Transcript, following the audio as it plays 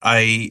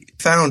I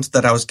found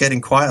that I was getting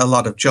quite a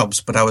lot of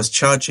jobs, but I was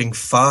charging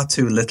far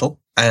too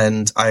little.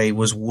 And I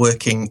was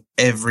working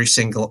every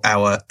single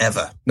hour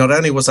ever. Not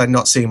only was I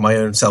not seeing my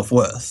own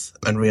self-worth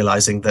and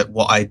realizing that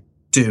what I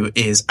do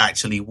is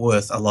actually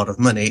worth a lot of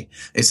money,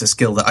 it's a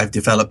skill that I've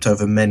developed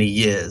over many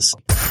years.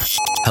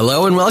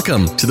 Hello and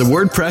welcome to the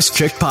WordPress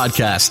Chick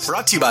Podcast,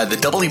 brought to you by the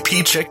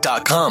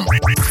WPChick.com.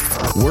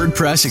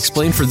 WordPress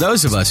explained for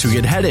those of us who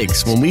get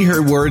headaches when we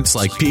hear words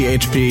like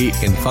PHP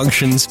and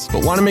functions,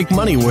 but want to make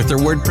money with their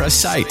WordPress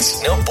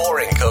sites. No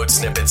boring code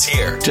snippets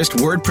here. Just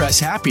WordPress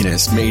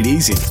happiness made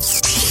easy.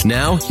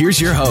 Now, here's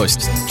your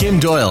host, Kim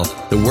Doyle,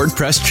 the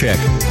WordPress Chick.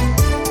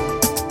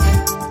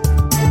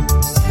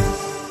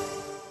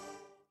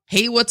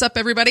 Hey, what's up,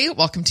 everybody?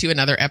 Welcome to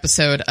another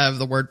episode of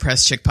the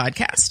WordPress Chick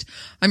Podcast.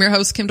 I'm your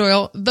host, Kim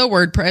Doyle, the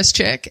WordPress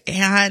Chick,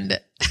 and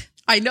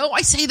I know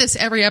I say this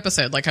every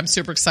episode, like I'm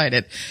super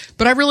excited,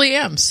 but I really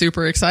am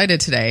super excited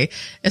today,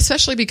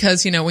 especially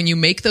because, when you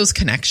make those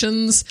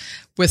connections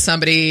with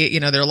somebody,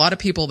 there are a lot of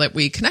people that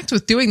we connect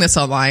with doing this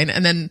online,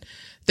 and then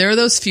there are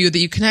those few that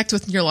you connect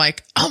with and you're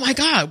like, oh my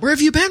God, where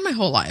have you been my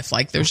whole life?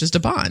 Like there's just a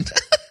bond.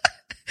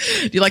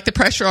 Do you like the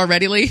pressure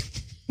already, Lee?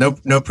 Nope,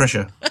 no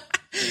pressure.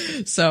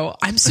 So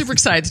I'm super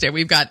excited today.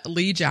 We've got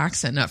Lee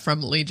Jackson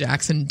from Lee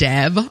Jackson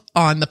Dev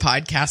on the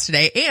podcast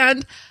today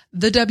and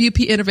the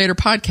WP Innovator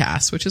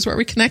podcast, which is where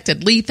we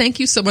connected. Lee,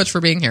 thank you so much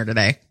for being here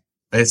today.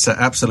 It's an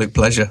absolute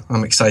pleasure.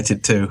 I'm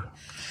excited too.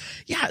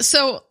 Yeah.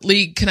 So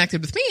Lee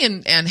connected with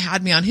me and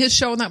had me on his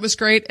show, and that was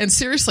great. And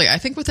seriously, I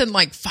think within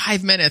like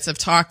 5 minutes of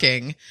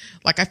talking,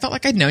 I felt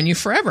like I'd known you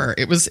forever.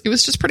 It was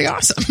just pretty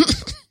awesome.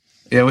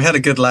 Yeah, we had a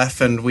good laugh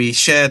and we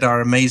shared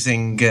our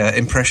amazing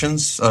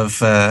impressions of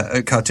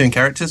cartoon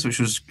characters, which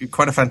was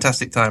quite a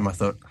fantastic time, I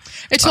thought.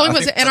 It totally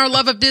was. And our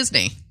love of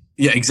Disney.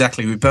 Yeah,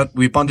 exactly.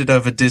 We bonded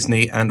over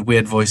Disney and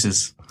weird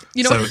voices.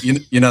 So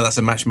that's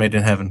a match made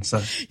in heaven.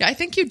 So yeah, I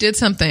think you did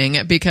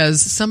something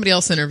because somebody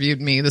else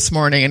interviewed me this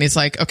morning and he's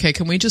like, okay,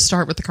 can we just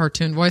start with the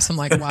cartoon voice? I'm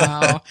like,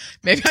 wow,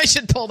 maybe I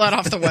should pull that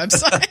off the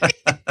website.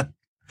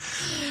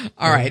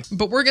 All right.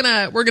 But we're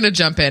gonna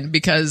jump in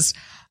because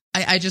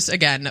I just,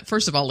 again,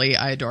 first of all, Lee,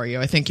 I adore you.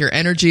 I think your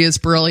energy is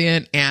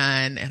brilliant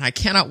and I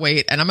cannot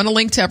wait. And I'm going to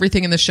link to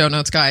everything in the show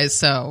notes, guys.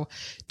 So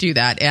do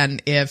that.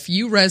 And if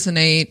you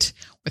resonate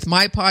with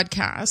my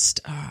podcast,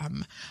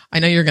 I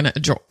know you're going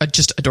to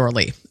just adore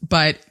Lee,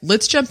 but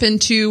let's jump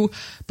into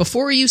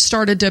before you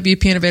started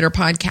WP Innovator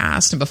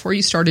podcast and before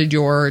you started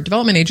your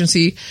development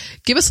agency,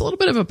 give us a little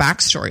bit of a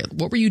backstory.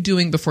 What were you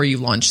doing before you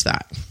launched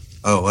that?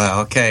 Oh,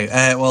 wow. Okay.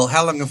 Well,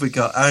 how long have we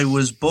got? I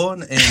was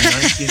born in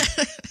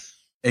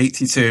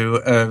 1982.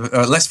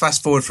 Let's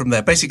fast forward from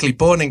there. Basically,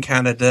 born in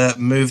Canada,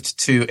 moved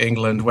to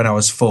England when I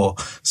was 4.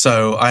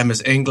 So I'm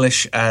as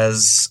English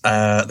as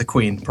the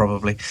Queen,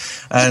 probably.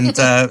 And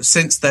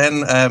since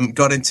then,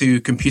 got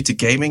into computer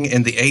gaming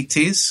in the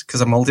 80s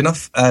because I'm old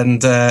enough,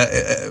 and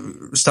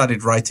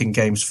started writing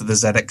games for the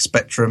ZX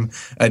Spectrum.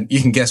 And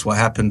you can guess what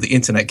happened. The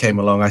internet came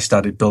along. I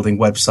started building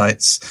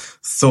websites.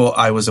 Thought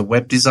I was a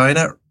web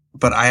designer.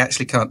 But I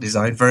actually can't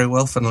design very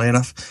well, funnily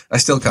enough. I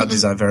still can't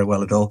design very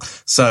well at all.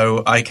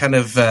 So I kind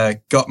of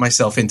got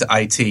myself into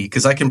IT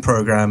because I can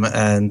program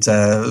and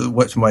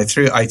worked my way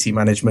through IT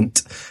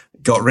management.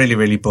 Got really,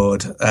 really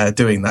bored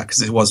doing that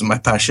because it wasn't my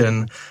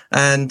passion,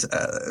 and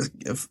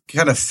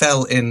kind of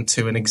fell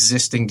into an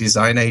existing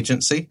design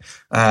agency,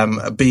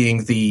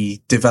 being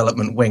the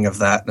development wing of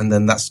that. And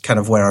then that's kind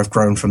of where I've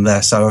grown from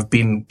there. So I've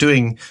been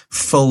doing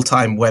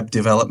full-time web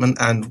development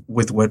and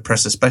with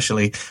WordPress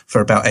especially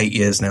for about 8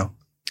 years now.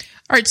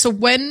 All right. So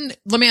let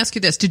me ask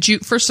you this. Did you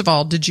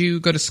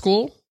go to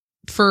school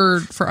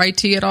for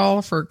IT at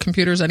all, for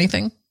computers,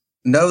 anything?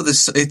 No,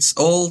 it's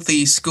all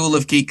the School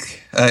of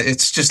Geek.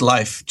 It's just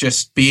life,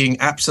 just being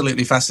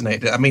absolutely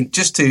fascinated. I mean,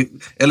 just to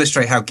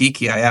illustrate how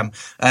geeky I am,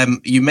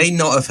 you may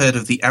not have heard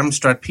of the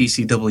Amstrad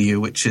PCW,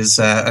 which is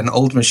an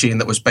old machine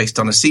that was based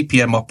on a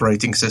CP/M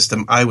operating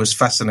system. I was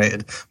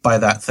fascinated by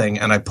that thing,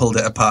 and I pulled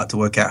it apart to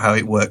work out how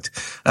it worked.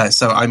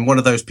 So I'm one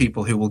of those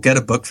people who will get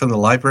a book from the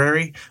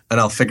library, and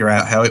I'll figure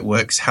out how it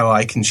works, how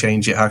I can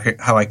change it,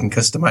 how I can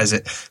customize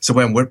it. So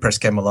when WordPress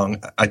came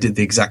along, I did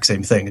the exact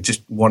same thing. I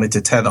just wanted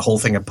to tear the whole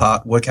thing apart,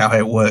 work out how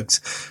it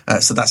works.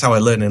 So that's how I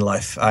learn in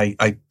life.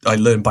 I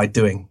learn by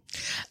doing.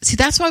 See,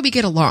 that's why we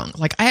get along.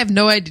 Like I have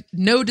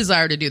no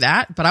desire to do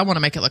that, but I want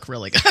to make it look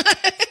really good.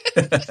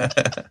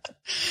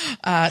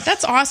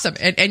 That's awesome.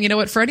 And you know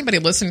what, for anybody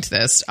listening to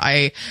this,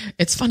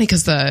 it's funny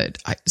because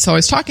so I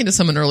was talking to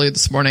someone earlier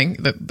this morning,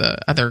 the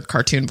other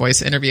cartoon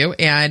voice interview,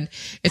 and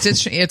it's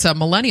interesting. It's a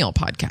millennial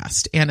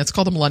podcast and it's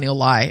called The Millennial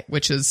Lie,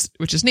 which is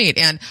neat.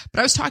 But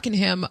I was talking to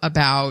him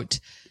about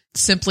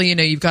simply,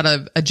 you've got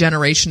a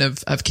generation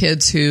of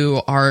kids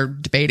who are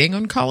debating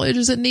on college.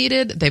 Is it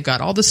needed? They've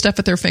got all this stuff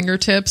at their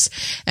fingertips.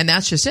 And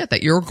that's just it,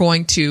 that you're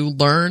going to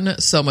learn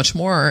so much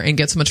more and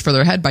get so much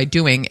further ahead by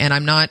doing. And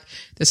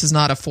this is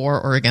not a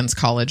for or against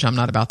college. I'm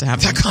not about to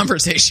have that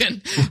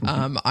conversation.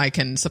 I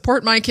can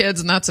support my kids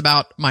and that's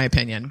about my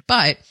opinion.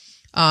 But,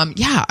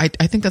 I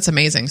think that's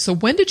amazing. So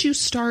when did you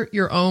start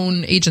your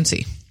own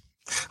agency?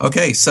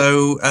 Okay,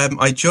 so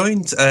I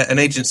joined an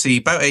agency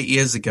about 8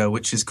 years ago,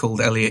 which is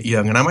called Elliott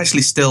Young, and I'm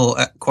actually still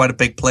quite a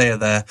big player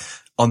there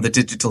on the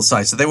digital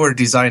side. So they were a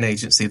design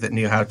agency that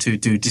knew how to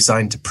do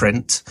design to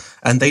print,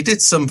 and they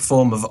did some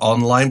form of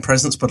online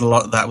presence, but a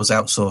lot of that was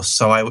outsourced.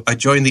 So I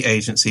joined the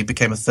agency,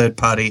 became a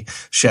third-party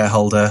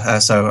shareholder,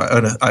 so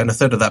I own a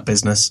third of that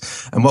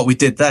business. And what we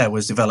did there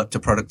was developed a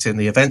product in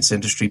the events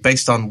industry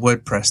based on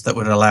WordPress that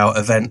would allow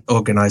event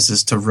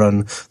organizers to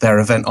run their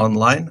event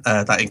online.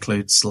 That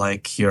includes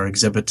like your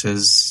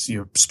exhibitors,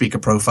 your speaker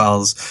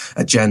profiles,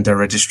 agenda,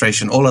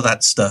 registration, all of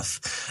that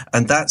stuff.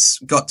 And that's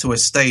got to a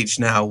stage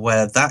now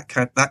where that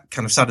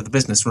kind of side of the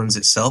business runs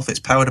itself. It's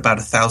powered about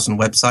 1,000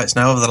 websites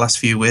now over the last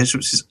few years,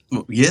 which is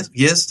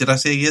years. Did I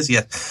say years?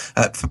 Yeah.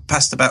 For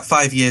past about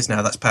 5 years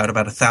now, that's powered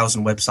about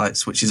 1,000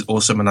 websites, which is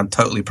awesome. And I'm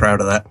totally proud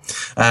of that.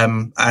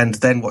 And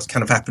then what's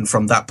kind of happened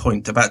from that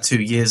point, about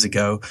 2 years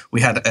ago,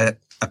 we had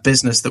a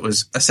business that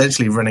was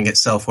essentially running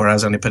itself, where I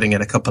was only putting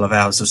in a couple of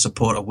hours of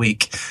support a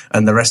week,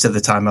 and the rest of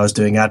the time I was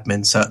doing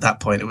admin. So at that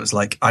point, it was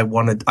like, I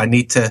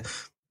need to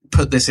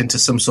put this into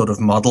some sort of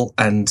model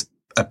and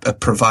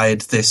provide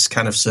this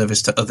kind of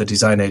service to other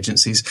design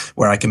agencies,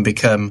 where I can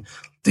become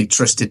the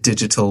trusted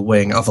digital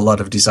wing of a lot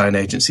of design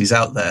agencies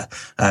out there.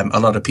 A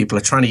lot of people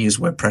are trying to use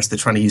WordPress. They're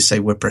trying to use, say,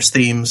 WordPress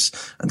themes,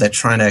 and they're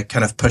trying to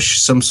kind of push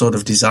some sort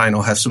of design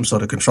or have some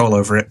sort of control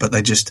over it, but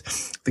they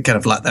kind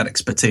of lack that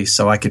expertise.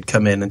 So I could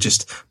come in and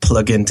just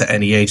plug into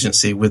any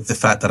agency with the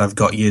fact that I've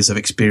got years of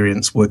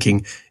experience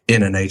working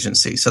in an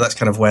agency. So that's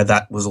kind of where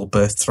that was all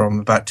birthed from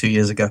about 2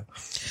 years ago.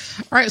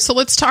 All right. So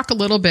let's talk a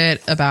little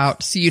bit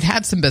about, so you'd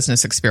had some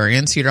business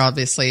experience. You'd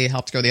obviously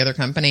helped grow the other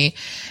company.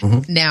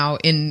 Mm-hmm. Now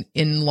in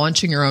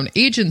launching your own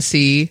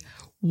agency,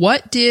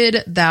 what did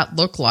that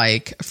look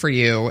like for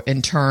you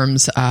in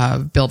terms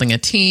of building a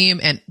team?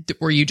 And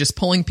were you just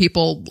pulling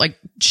people? Like,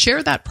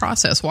 share that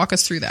process. Walk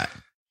us through that.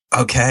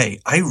 Okay.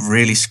 I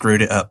really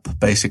screwed it up,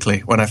 basically,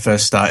 when I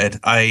first started.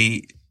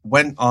 I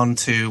went on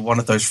to one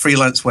of those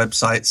freelance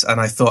websites,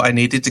 and I thought I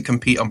needed to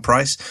compete on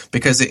price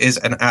because it is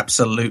an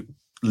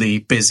absolutely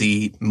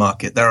busy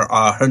market. There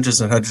are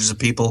hundreds and hundreds of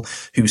people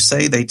who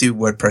say they do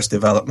WordPress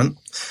development.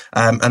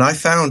 And I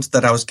found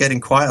that I was getting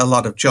quite a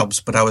lot of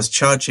jobs, but I was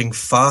charging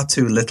far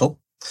too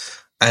little,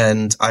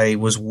 and I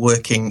was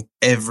working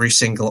every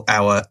single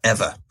hour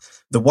ever.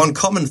 The one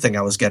common thing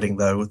I was getting,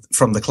 though,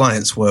 from the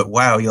clients were,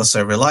 wow, you're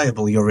so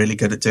reliable. You're really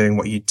good at doing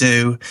what you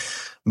do.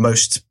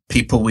 Most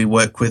people we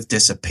work with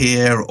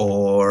disappear,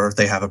 or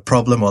they have a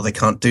problem, or they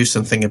can't do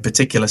something in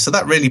particular. So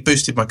that really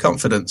boosted my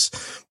confidence.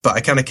 But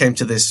I kind of came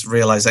to this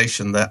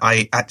realization that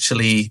I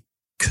actually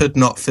could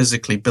not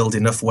physically build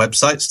enough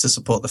websites to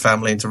support the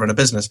family and to run a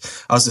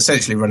business. I was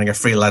essentially running a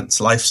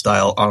freelance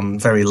lifestyle on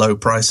very low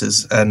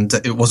prices, and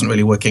it wasn't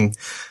really working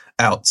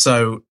out.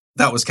 So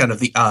that was kind of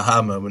the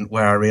aha moment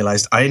where I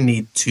realized I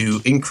need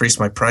to increase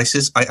my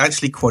prices. I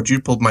actually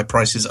quadrupled my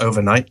prices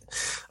overnight,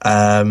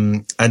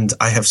 and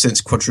I have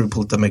since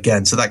quadrupled them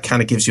again. So that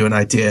kind of gives you an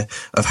idea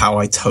of how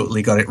I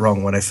totally got it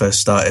wrong when I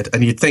first started.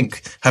 And you'd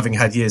think, having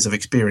had years of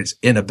experience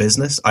in a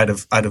business, I'd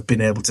have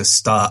been able to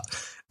start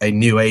a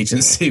new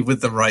agency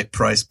with the right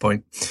price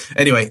point.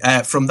 Anyway,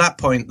 from that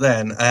point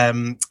then,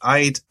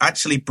 I'd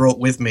actually brought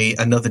with me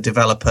another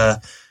developer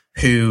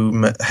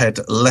who had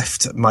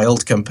left my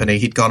old company.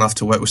 He'd gone off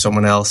to work with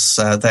someone else.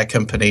 Their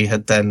company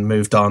had then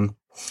moved on.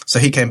 So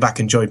he came back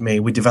and joined me.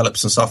 We developed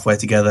some software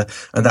together,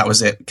 and that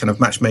was it. Kind of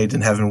match made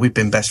in heaven. We've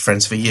been best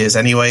friends for years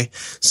anyway.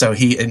 So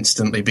he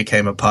instantly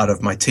became a part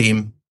of my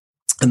team.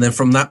 And then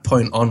from that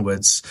point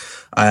onwards,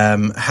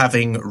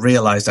 having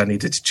realized I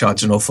needed to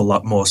charge an awful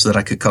lot more so that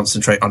I could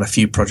concentrate on a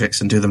few projects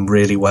and do them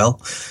really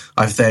well,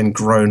 I've then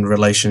grown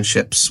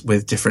relationships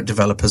with different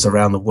developers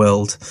around the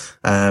world,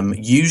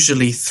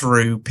 usually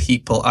through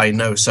people I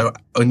know. So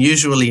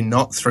unusually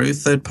not through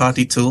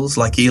third-party tools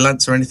like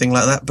Elance or anything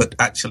like that, but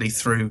actually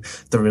through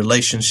the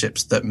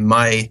relationships that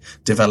my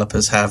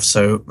developers have.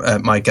 So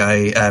my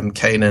guy,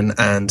 Kanan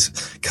and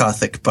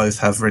Karthik, both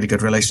have really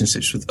good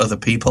relationships with other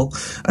people.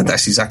 And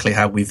that's exactly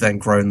how we've then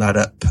grown that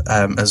up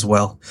as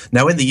well.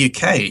 Now, in the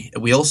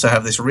UK, we also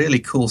have this really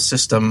cool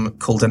system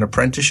called an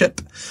apprenticeship.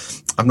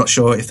 I'm not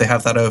sure if they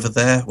have that over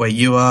there where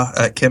you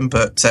are, Kim,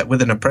 but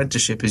with an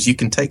apprenticeship is you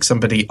can take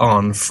somebody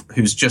on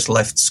who's just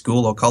left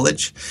school or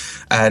college,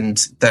 and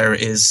there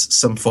is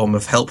some form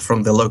of help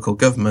from the local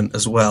government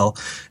as well.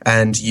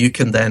 And you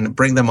can then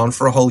bring them on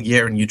for a whole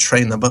year, and you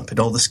train them up in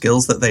all the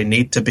skills that they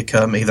need to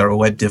become either a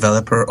web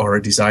developer or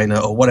a designer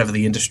or whatever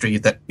the industry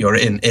that you're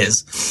in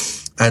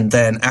is. And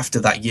then after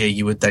that year,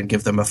 you would then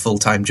give them a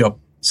full-time job.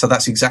 So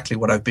that's exactly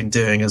what I've been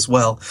doing as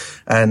well.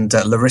 And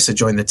Larissa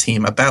joined the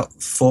team about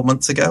 4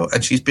 months ago,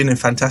 and she's been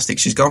fantastic.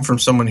 She's gone from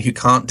someone who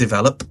can't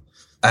develop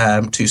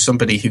to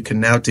somebody who can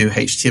now do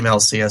HTML,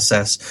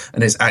 CSS,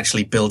 and is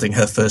actually building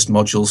her first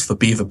modules for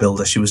Beaver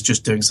Builder. She was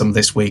just doing some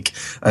this week,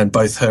 and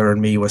both her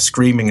and me were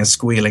screaming and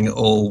squealing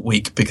all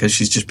week because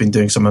she's just been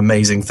doing some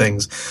amazing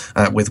things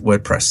with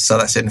WordPress. So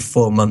that's in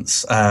 4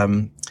 months.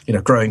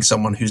 growing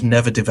someone who's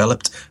never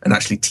developed and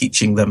actually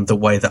teaching them the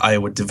way that I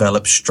would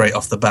develop straight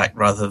off the back,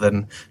 rather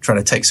than trying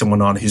to take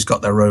someone on who's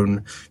got their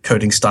own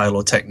coding style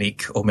or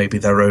technique, or maybe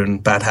their own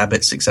bad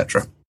habits,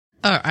 etc.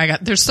 Oh,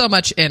 there's so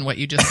much in what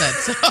you just said.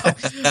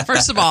 So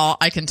first of all,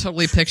 I can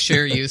totally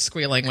picture you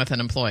squealing with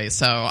an employee.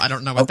 So I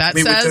don't know what that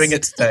says. We were doing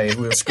it today.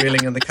 We were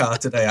squealing in the car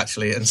today,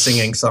 actually, and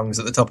singing songs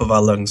at the top of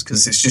our lungs,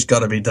 because it's just got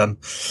to be done.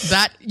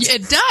 That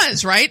it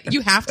does, right? You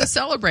have to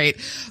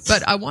celebrate.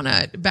 But I want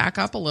to back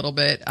up a little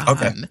bit.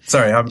 Okay.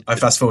 Sorry, I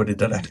fast forwarded,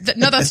 did I?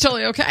 No, that's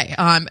totally okay.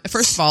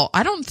 First of all,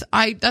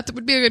 that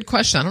would be a good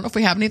question. I don't know if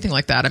we have anything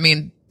like that. I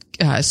mean,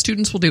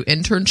 students will do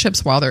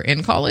internships while they're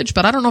in college,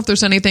 but I don't know if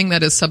there's anything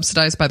that is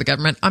subsidized by the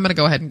government. I'm going to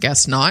go ahead and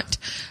guess not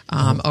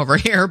over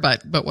here,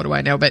 but what do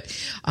I know? But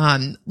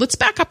let's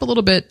back up a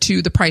little bit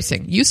to the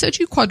pricing. You said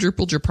you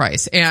quadrupled your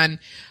price, and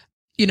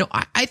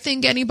I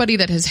think anybody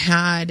that has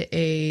had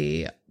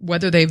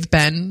whether they've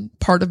been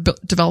part of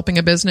developing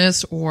a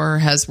business or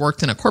has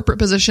worked in a corporate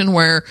position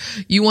where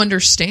you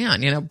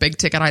understand, big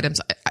ticket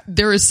items,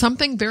 there is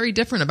something very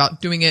different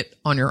about doing it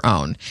on your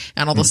own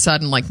and all of a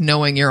sudden like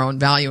knowing your own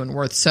value and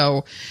worth.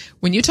 So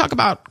when you talk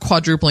about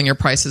quadrupling your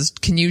prices,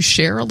 can you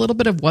share a little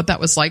bit of what that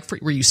was like for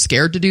you? Were you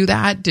scared to do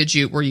that?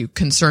 Were you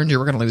concerned you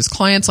were going to lose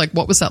clients? Like,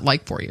 what was that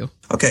like for you?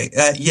 Okay.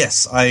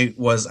 Yes, I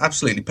was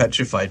absolutely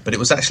petrified, but it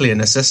was actually a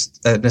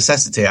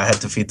necessity. I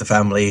had to feed the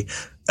family.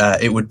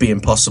 It would be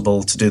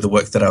impossible to do the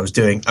work that I was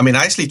doing. I mean,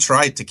 I actually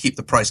tried to keep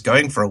the price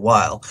going for a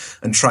while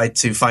and tried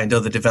to find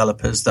other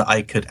developers that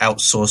I could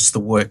outsource the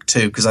work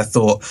to, because I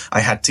thought I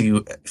had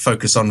to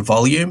focus on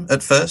volume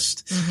at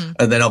first. Mm-hmm.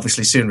 And then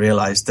obviously soon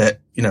realized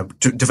that,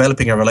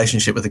 developing a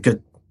relationship with a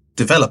good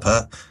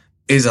developer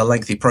is a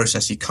lengthy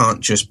process. You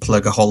can't just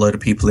plug a whole load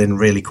of people in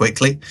really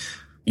quickly.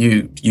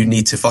 You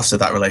need to foster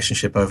that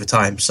relationship over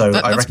time. So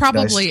that's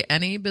probably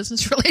any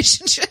business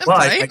relationship, well,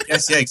 right? I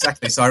guess, yeah,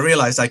 exactly. So I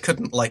realized I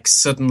couldn't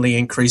suddenly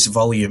increase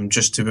volume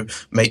just to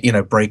make,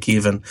 break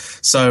even.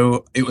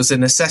 So it was a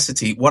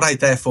necessity. What I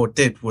therefore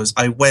did was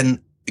I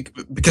went,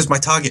 because my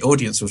target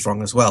audience was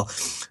wrong as well.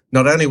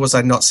 Not only was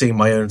I not seeing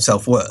my own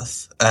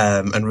self-worth,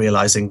 and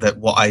realizing that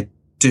what I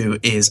do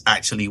is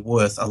actually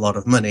worth a lot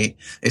of money.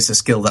 It's a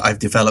skill that I've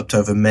developed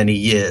over many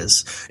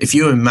years. If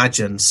you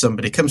imagine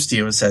somebody comes to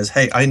you and says,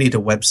 hey, I need a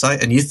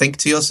website, and you think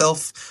to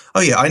yourself, oh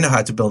yeah, I know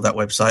how to build that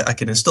website. I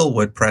can install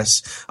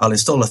WordPress. I'll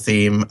install a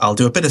theme. I'll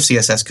do a bit of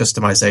CSS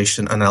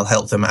customization, and I'll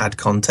help them add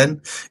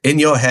content. In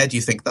your head,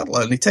 you think that'll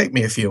only take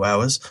me a few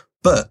hours.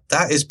 But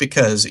that is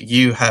because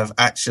you have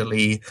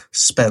actually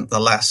spent the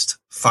last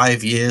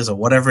 5 years or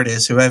whatever it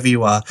is, whoever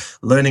you are,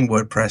 learning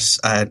WordPress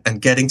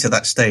and getting to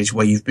that stage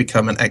where you've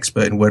become an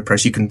expert in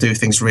WordPress. You can do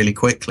things really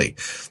quickly.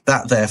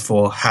 That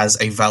therefore has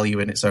a value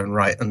in its own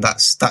right. And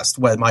that's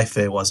where my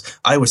fear was.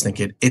 I was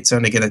thinking it's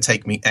only going to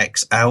take me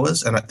X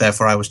hours, and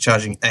therefore I was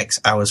charging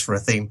X hours for a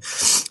theme.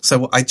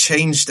 So I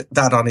changed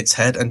that on its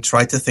head and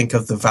tried to think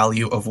of the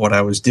value of what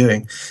I was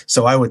doing.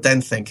 So I would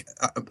then think,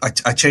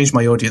 I changed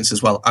my audience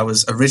as well. I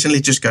was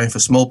originally just going for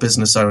small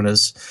business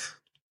owners,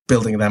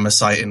 building them a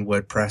site in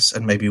WordPress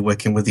and maybe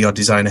working with the odd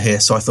designer here.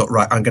 So I thought,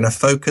 right, I'm going to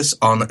focus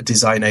on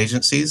design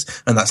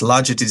agencies, and that's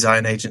larger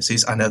design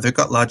agencies. I know they've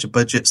got larger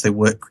budgets. They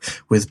work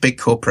with big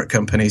corporate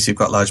companies who've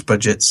got large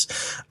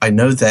budgets. I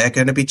know they're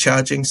going to be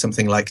charging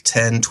something like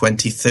 10,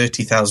 20,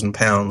 30,000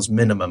 pounds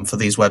minimum for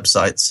these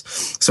websites.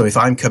 So if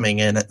I'm coming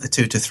in at the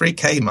 2 to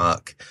 3K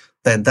mark,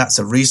 then that's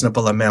a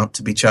reasonable amount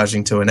to be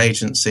charging to an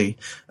agency.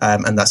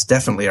 And that's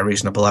definitely a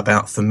reasonable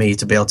amount for me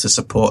to be able to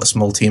support a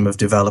small team of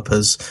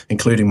developers,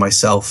 including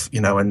myself,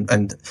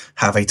 and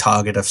have a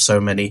target of so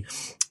many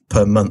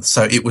per month.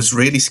 So it was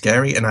really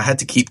scary, and I had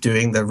to keep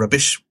doing the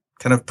rubbish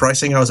kind of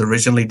pricing I was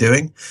originally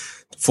doing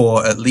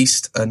for at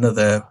least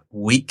another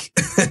week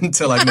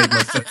until I made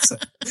my first.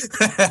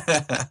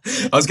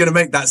 I was going to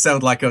make that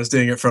sound like I was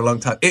doing it for a long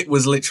time. It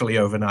was literally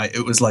overnight.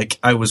 It was like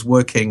I was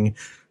working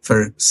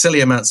for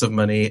silly amounts of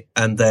money,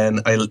 and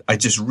then I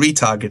just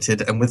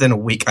retargeted, and within a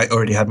week I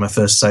already had my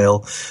first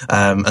sale.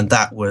 And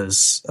that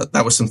was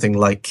something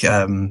like,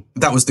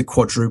 that was the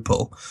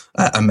quadruple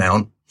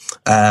amount.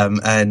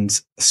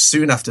 And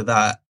soon after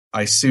that,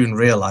 I soon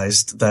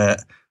realized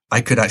that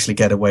I could actually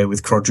get away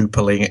with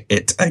quadrupling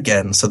it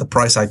again. So the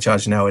price I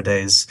charge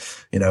nowadays,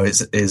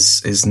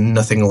 is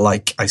nothing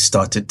like I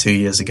started 2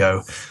 years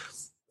ago.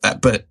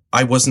 But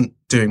I wasn't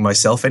doing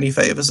myself any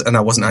favors, and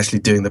I wasn't actually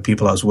doing the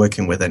people I was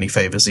working with any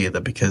favors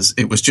either, because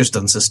it was just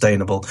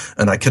unsustainable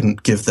and I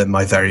couldn't give them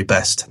my very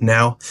best.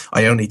 Now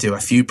I only do a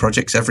few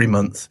projects every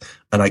month,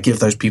 and I give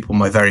those people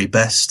my very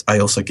best. I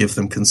also give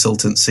them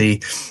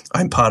consultancy.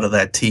 I'm part of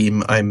their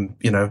team.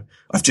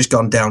 I've just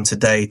gone down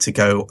today to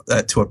go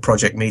to a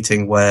project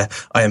meeting where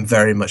I am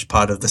very much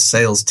part of the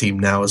sales team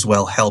now as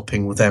well,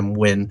 helping with them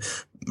win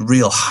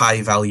real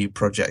high value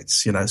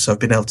projects, so I've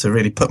been able to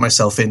really put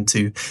myself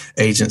into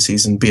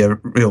agencies and be a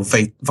real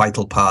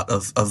vital part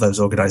of those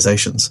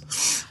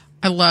organizations.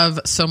 I love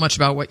so much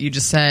about what you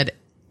just said.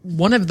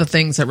 One of the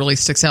things that really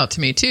sticks out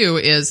to me too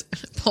is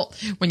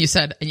when you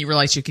said, and you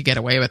realized you could get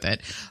away with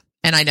it.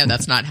 And I know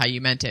that's not how you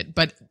meant it,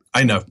 but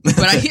I know.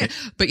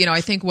 But you know,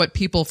 I think what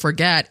people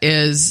forget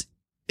is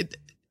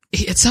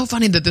it's so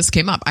funny that this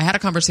came up. I had a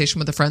conversation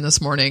with a friend this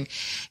morning,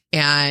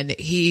 and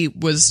he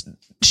was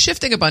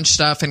shifting a bunch of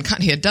stuff, and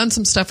he had done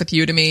some stuff with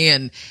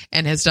Udemy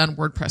and has done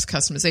WordPress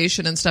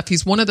customization and stuff.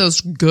 He's one of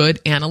those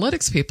good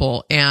analytics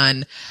people.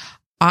 And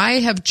I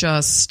have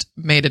just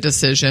made a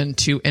decision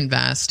to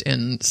invest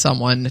in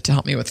someone to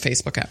help me with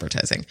Facebook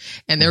advertising,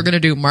 and they're going to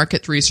do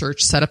market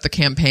research, set up the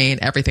campaign,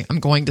 everything. I'm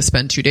going to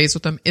spend 2 days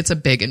with them. It's a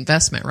big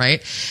investment,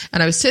 right?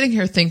 And I was sitting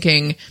here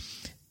thinking,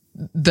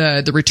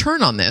 the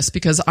return on this,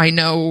 because I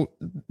know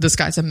this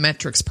guy's a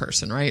metrics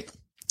person, right?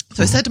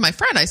 So I said to my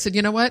friend, I said,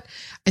 you know what?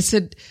 I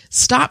said,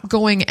 stop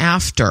going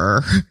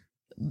after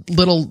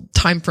little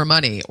time for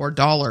money or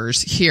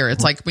dollars here.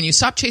 It's like when you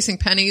stop chasing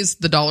pennies,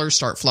 the dollars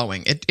start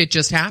flowing. It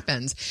just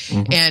happens.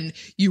 And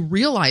you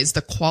realize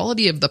the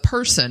quality of the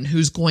person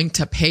who's going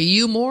to pay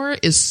you more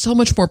is so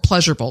much more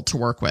pleasurable to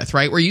work with,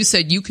 right? Where you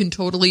said you can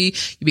you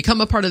become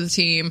a part of the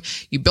team,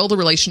 you build a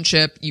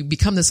relationship, you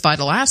become this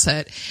vital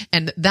asset.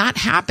 And that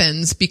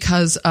happens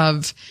because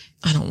of,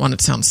 I don't want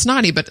to sound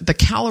snotty, but the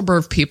caliber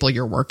of people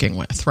you're working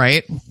with,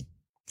 right?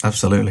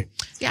 Absolutely.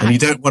 Yeah. And you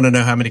don't want to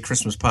know how many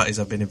Christmas parties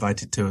I've been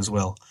invited to as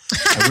well.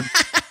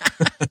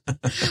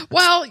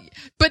 Well,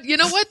 but you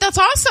know what? That's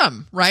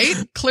awesome, right?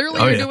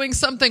 Clearly you're doing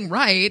something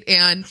right.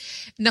 And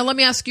now let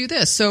me ask you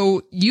this.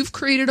 So you've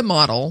created a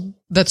model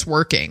that's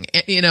working,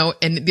 you know,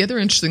 and the other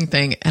interesting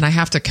thing, and I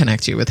have to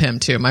connect you with him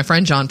too. My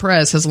friend John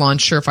Perez has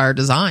launched Surefire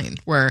Design,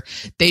 where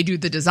they do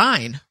the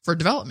design for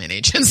development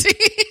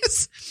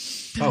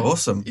agencies. Oh,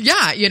 awesome.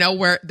 Yeah. You know,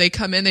 where they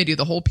come in, they do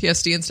the whole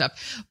PSD and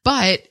stuff.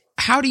 But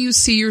how do you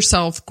see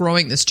yourself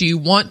growing this? Do you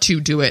want to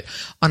do it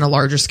on a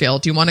larger scale?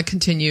 Do you want to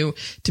continue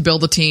to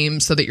build a team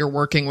so that you're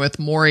working with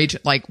more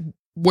like,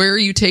 where are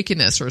you taking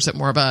this? Or is it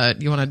more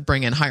of you want to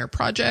bring in higher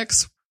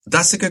projects?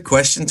 That's a good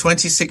question.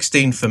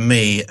 2016 for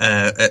me,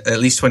 at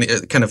least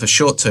kind of a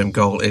short-term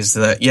goal is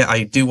that, yeah,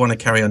 I do want to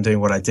carry on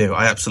doing what I do.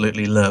 I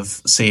absolutely love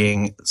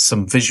seeing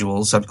some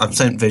visuals. I've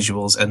sent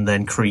visuals and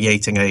then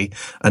creating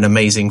an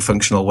amazing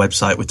functional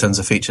website with tons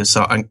of features.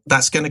 So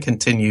that's going to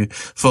continue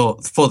for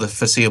the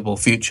foreseeable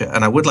future.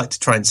 And I would like to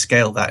try and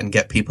scale that and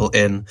get people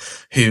in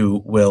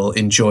who will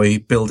enjoy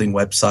building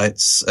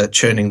websites,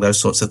 churning those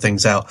sorts of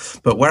things out.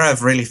 But where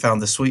I've really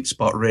found the sweet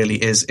spot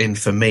really is in,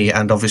 for me,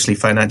 and obviously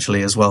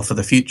financially as well for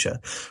the future,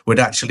 would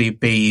actually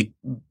be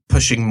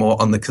pushing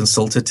more on the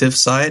consultative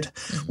side,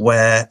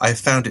 where I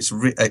found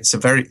it's a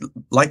very,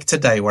 like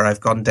today, where I've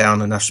gone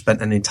down and I've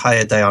spent an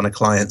entire day on a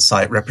client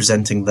site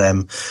representing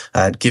them,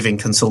 giving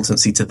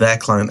consultancy to their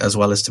client as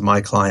well as to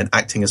my client,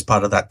 acting as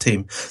part of that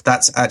team.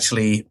 That's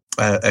actually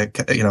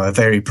a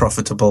very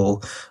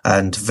profitable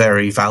and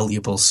very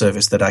valuable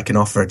service that I can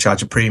offer,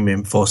 charge a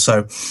premium for.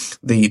 So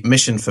the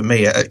mission for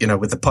me,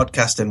 with the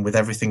podcast and with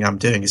everything I'm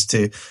doing, is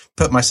to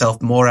put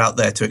myself more out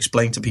there to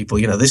explain to people,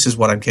 this is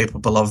what I'm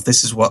capable of.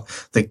 This is what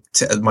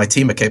my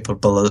team are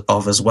capable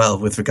of as well,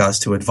 with regards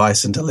to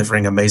advice and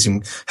delivering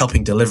amazing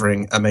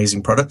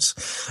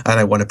products. And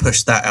I want to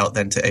push that out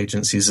then to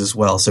agencies as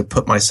well. So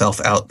put myself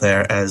out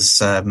there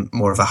as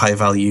more of a high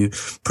value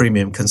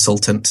premium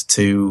consultant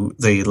to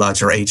the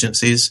larger agencies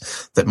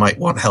that might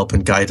want help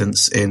and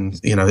guidance in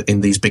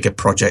these bigger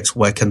projects.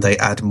 Where can they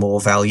add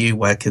more value?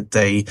 Where could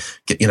they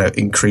get,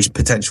 increase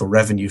potential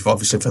revenue for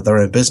their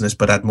own business,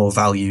 but add more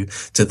value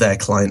to their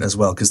client as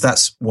well? Because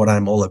that's what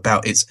I'm all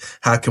about. It's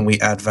how can we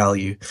add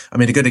value? I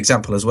mean, a good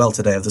example as well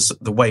today of this,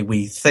 the way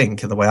we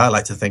think and the way I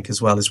like to think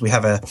as well, is we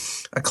have a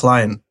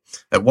client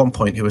at one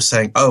point who was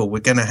saying, oh, we're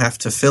going to have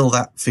to fill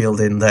that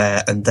field in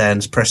there and then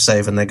press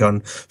save and they're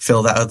going to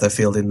fill that other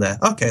field in there.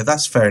 Okay,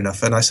 that's fair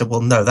enough. And I said, well,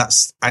 no,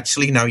 that's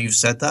actually, now you've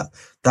said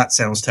that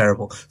sounds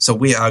terrible. So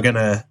we are going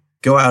to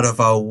go out of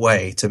our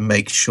way to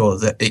make sure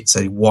that it's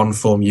a one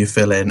form you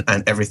fill in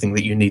and everything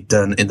that you need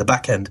done in the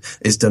back end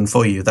is done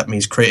for you. That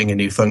means creating a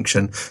new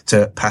function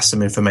to pass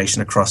some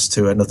information across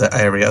to another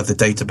area of the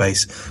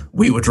database.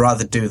 We would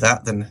rather do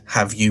that than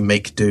have you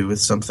make do with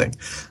something.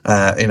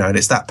 And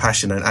it's that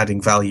passion and adding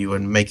value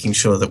and making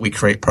sure that we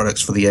create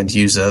products for the end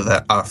user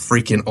that are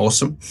freaking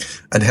awesome,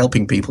 and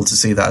helping people to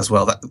see that as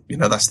well. That,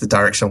 that's the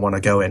direction I want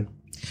to go in.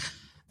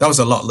 That was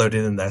a lot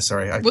loaded in there.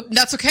 Sorry. Well,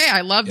 that's okay.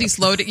 I love these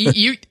loaded.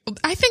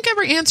 I think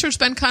every answer's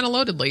been kind of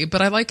loaded, Lee,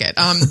 but I like it.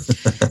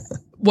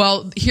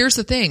 Well, here's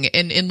the thing.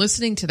 In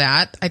listening to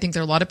that, I think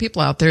there are a lot of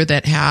people out there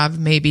that have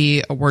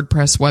maybe a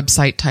WordPress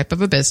website type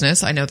of a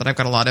business. I know that I've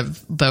got a lot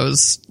of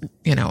those,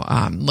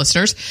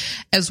 listeners,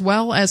 as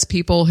well as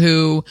people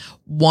who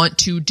want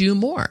to do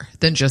more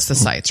than just the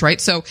sites, right?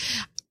 So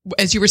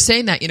as you were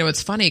saying that,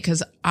 it's funny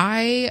because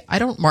I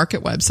don't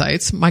market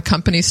websites. My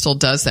company still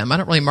does them. I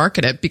don't really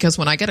market it because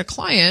when I get a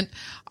client,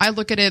 I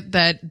look at it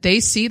that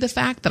they see the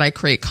fact that I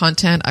create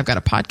content. I've got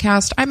a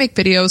podcast. I make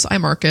videos. I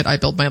market. I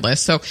build my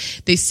list. So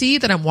they see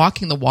that I'm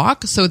walking the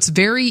walk. So it's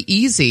very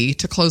easy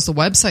to close the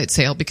website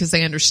sale because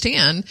they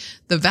understand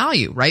the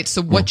value, right?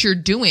 So what you're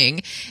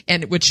doing,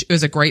 and which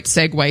is a great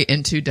segue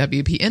into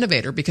WP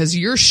Innovator, because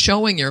you're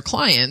showing your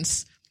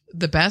clients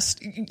the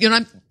best,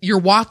 you're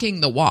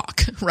walking the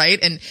walk, right?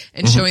 And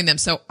showing them.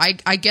 So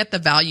I get the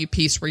value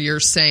piece where you're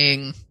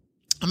saying,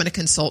 I'm going to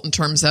consult in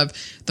terms of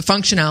the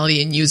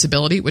functionality and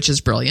usability, which is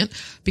brilliant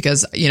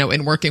because,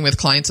 in working with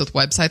clients with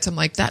websites, I'm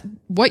like that,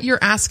 what you're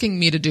asking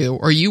me to do,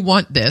 or you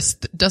want this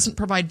that doesn't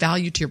provide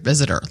value to your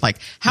visitor. Like,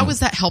 how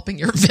is that helping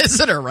your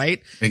visitor?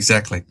 Right?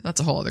 Exactly.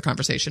 That's a whole other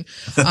conversation.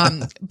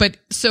 But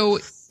so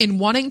in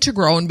wanting to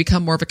grow and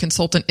become more of a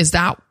consultant,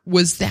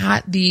 was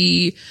that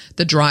the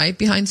drive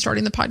behind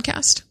starting the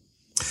podcast?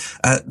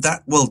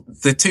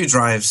 The two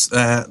drives,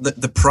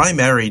 the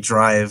primary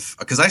drive,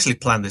 because I actually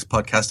planned this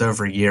podcast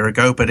over a year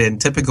ago, but in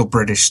typical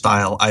British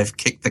style, I've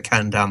kicked the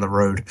can down the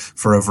road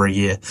for over a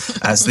year.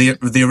 So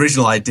the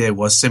original idea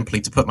was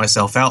simply to put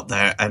myself out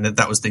there, and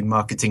that was the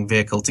marketing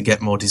vehicle to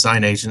get more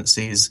design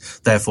agencies,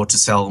 therefore to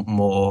sell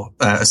more,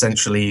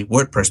 essentially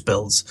WordPress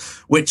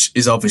builds, which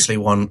is obviously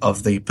one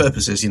of the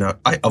purposes.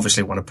 I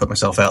obviously want to put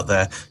myself out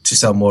there to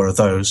sell more of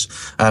those.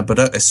 But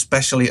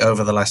especially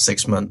over the last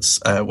 6 months,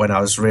 when I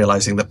was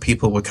realizing that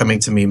people were coming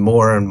to me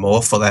more and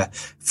more for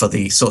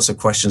the sorts of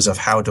questions of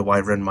how do I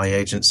run my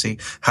agency?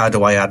 How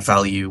do I add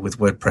value with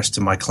WordPress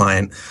to my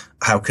client?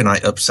 How can I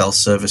upsell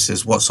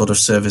services? What sort of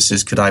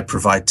services could I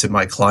provide to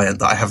my client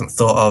that I haven't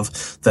thought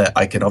of, that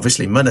I can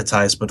obviously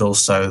monetize, but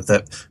also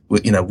that,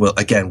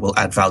 will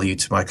add value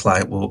to my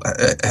client, will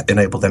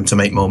enable them to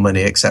make more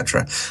money,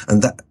 etc.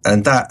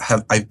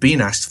 I've been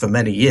asked for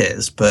many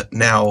years, but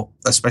now,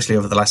 especially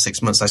over the last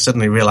 6 months, I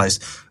suddenly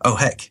realized, oh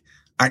heck,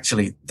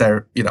 actually,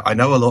 I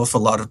know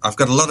I've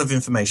got a lot of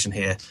information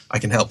here I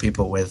can help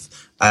people with.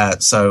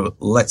 So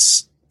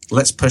let's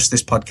push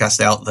this podcast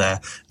out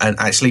there and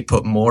actually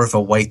put more of a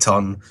weight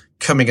on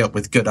coming up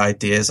with good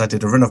ideas. I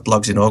did a run of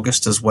blogs in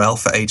August as well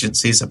for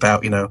agencies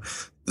about,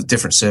 the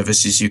different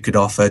services you could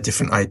offer,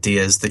 different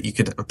ideas that you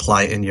could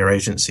apply in your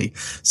agency.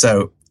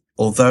 So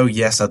although,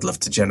 yes, I'd love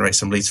to generate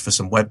some leads for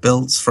some web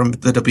builds from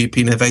the WP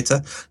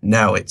Innovator,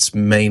 now it's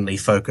mainly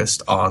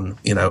focused on,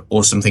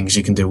 awesome things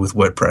you can do with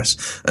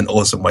WordPress and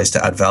awesome ways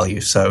to add value.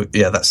 So,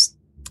 yeah, that's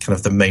kind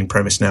of the main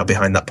premise now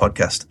behind that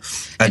podcast.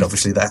 And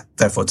obviously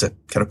therefore to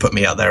kind of put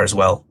me out there as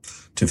well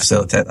to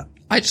facilitate that.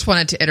 I just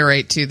wanted to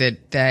iterate too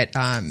that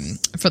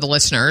for the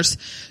listeners.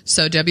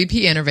 So WP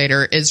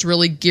Innovator is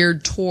really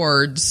geared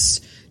towards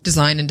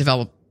design and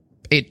development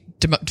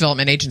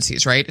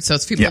agencies, right? So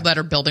it's people that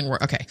are building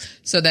work. Okay.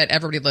 So that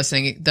everybody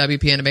listening,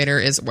 WP Innovator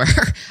is where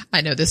I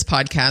know this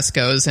podcast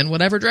goes in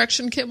whatever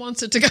direction Kim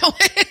wants it to go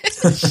in.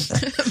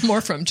 More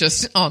from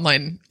just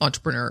online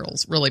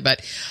entrepreneurials, really.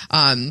 But,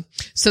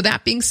 so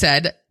that being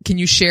said, can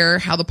you share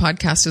how the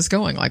podcast is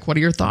going? Like, what are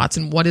your thoughts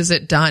and what has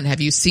it done?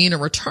 Have you seen a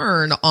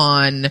return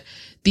on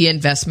the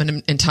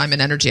investment in time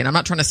and energy? And I'm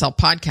not trying to sell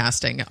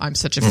podcasting. I'm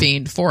such a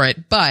fiend for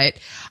it, but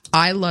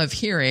I love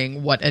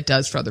hearing what it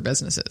does for other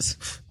businesses.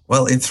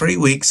 Well, in 3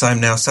 weeks, I'm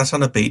now sat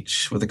on a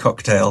beach with a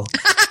cocktail.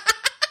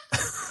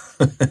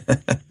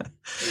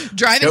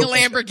 Driving a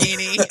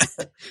Lamborghini.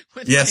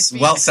 Yes,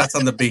 well sat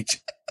on the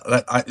beach.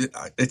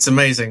 It's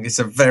amazing. It's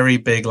a very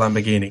big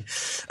Lamborghini.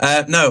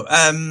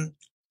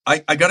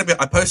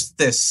 I posted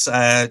this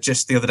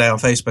just the other day on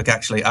Facebook,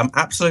 actually. I'm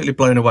absolutely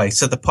blown away.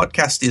 So the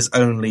podcast is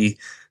only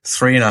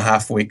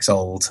 3.5 weeks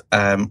old.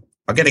 I'm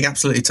getting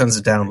absolutely tons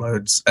of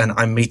downloads, and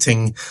I'm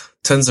meeting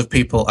tons of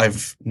people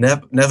I've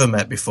never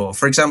met before.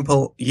 For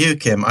example, you,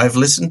 Kim, I've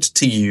listened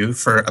to you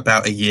for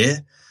about a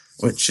year,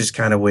 which is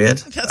kind of weird.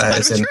 That's kind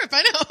of a trip,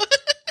 I know.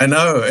 I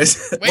know. Wait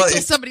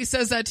till somebody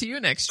says that to you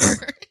next year.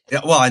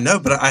 Yeah, well, I know,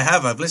 but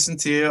I've listened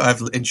to you.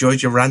 I've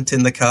enjoyed your rant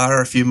in the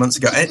car a few months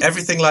ago,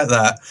 everything like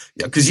that.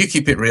 Yeah, because you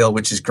keep it real,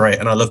 which is great.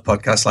 And I love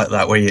podcasts like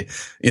that where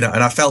and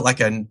I felt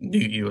like I knew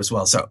you as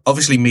well. So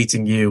obviously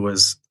meeting you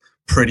was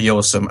pretty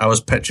awesome. I was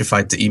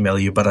petrified to email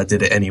you, but I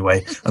did it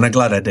anyway. And I'm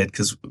glad I did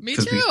Me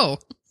too.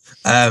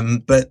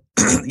 But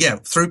yeah,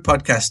 through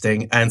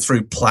podcasting and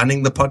through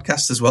planning the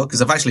podcast as well,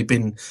 because I've actually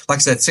been, like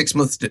I said, 6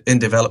 months in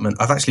development.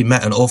 I've actually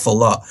met an awful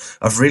lot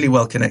of really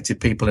well connected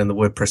people in the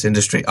WordPress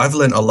industry. I've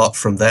learned a lot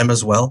from them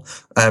as well.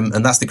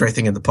 And that's the great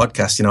thing in the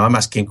podcast. I'm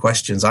asking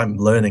questions. I'm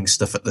learning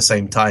stuff at the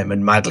same time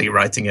and madly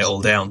writing it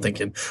all down,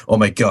 thinking, oh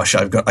my gosh,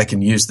 I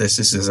can use this.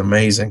 This is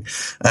amazing.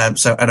 And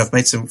I've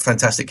made some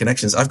fantastic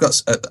connections. I've got,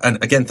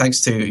 and again,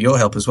 thanks to your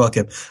help as well,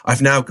 Kim,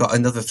 I've now got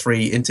another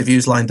 3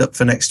 interviews lined up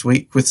for next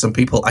week with some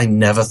people I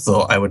never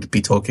thought I would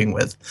be talking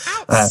with.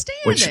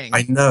 Which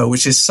I know,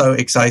 which is so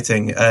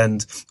exciting.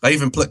 And I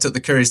even plucked up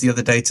the courage the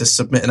other day to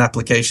submit an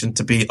application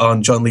to be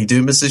on John Lee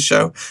Dumas's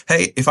show.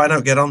 Hey, if I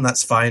don't get on,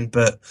 that's fine.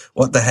 But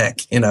what the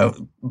heck,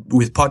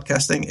 with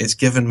podcasting, it's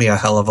given me a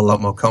hell of a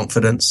lot more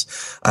confidence.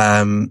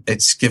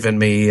 It's given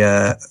me,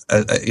 a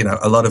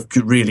lot of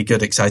really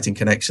good, exciting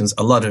connections,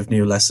 a lot of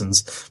new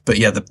lessons. But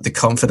yeah, the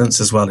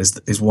confidence as well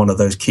is one of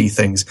those key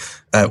things,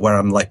 where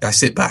I'm like, I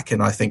sit back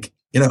and I think,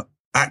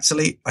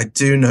 actually, I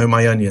do know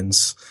my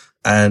onions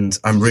and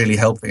I'm really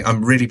helping.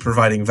 I'm really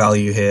providing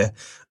value here.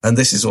 And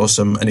this is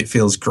awesome. And it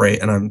feels great.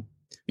 And I'm,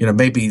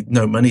 maybe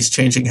no money's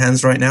changing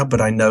hands right now,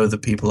 but I know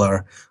that people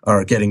are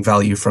getting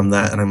value from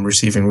that. And I'm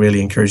receiving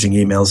really encouraging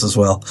emails as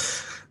well.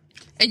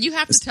 And you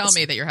have to tell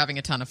me that you're having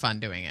a ton of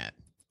fun doing it.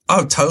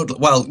 Oh, totally.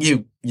 Well,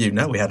 you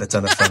know we had a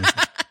ton of fun.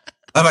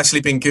 I've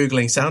actually been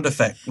Googling sound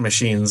effect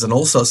machines and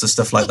all sorts of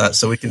stuff like that,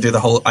 so we can do the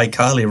whole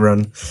iCarly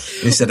run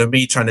instead of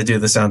me trying to do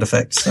the sound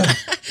effects.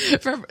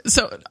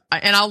 So,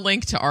 and I'll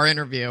link to our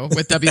interview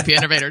with WP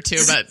Innovator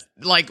too, but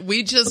like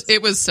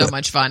it was so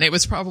much fun. It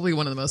was probably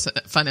one of the most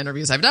fun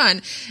interviews I've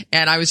done.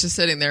 And I was just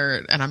sitting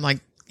there and I'm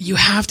like, you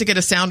have to get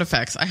a sound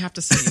effects. I have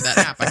to send you that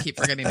app. I keep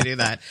forgetting to do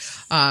that.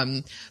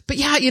 But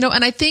yeah,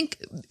 and I think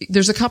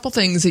there's a couple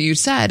things that you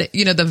said,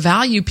 the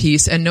value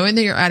piece and knowing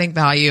that you're adding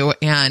value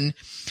and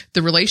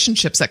the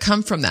relationships that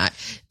come from that.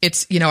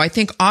 It's, I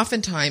think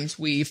oftentimes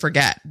we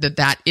forget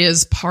that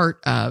is part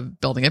of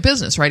building a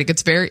business, right?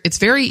 It's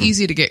very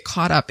easy to get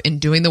caught up in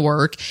doing the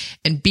work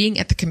and being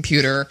at the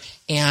computer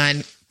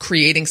and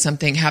creating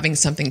something, having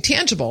something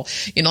tangible.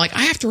 Like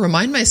I have to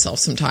remind myself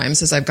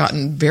sometimes as I've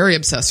gotten very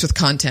obsessed with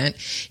content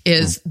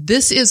is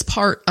this is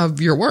part of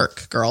your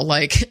work, girl.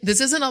 Like this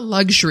isn't a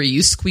luxury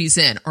you squeeze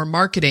in or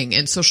marketing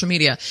and social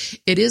media.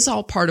 It is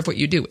all part of what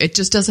you do. It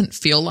just doesn't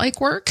feel like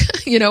work,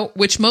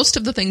 which most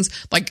of the things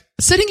like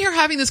sitting here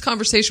having this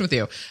conversation with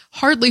you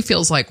hardly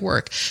feels like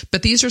work,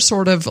 but these are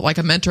sort of like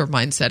a mentor of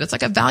mine said, it's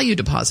like a value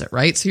deposit,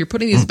 right? So you're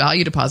putting these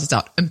value deposits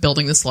out and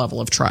building this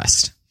level of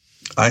trust.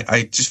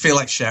 I just feel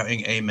like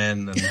shouting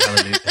amen and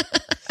hallelujah.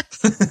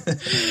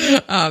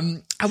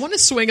 I want to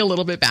swing a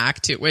little bit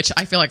back to, which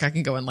I feel like I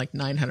can go in like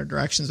 900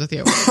 directions with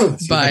you,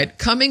 but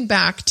coming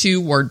back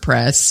to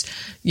WordPress,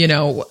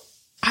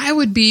 I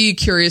would be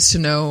curious to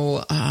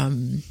know,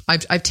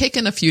 I've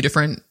taken a few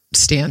different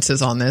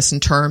stances on this in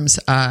terms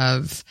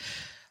of,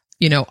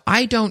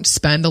 I don't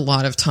spend a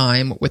lot of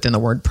time within the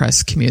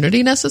WordPress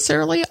community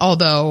necessarily,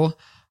 although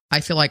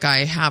I feel like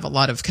I have a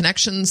lot of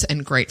connections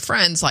and great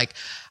friends. Like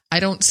I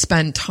don't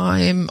spend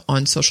time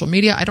on social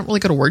media. I don't really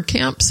go to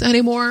WordCamps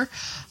anymore,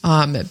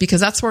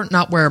 because that's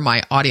not where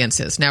my audience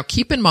is. Now,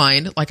 keep in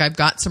mind, like I've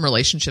got some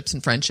relationships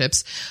and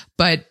friendships,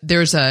 but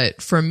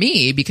for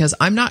me, because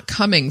I'm not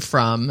coming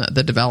from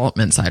the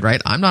development side, right?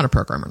 I'm not a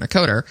programmer and a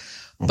coder,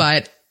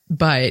 but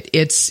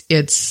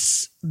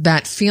it's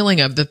that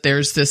feeling of that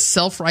there's this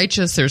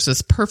self-righteous, there's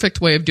this perfect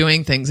way of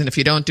doing things. And if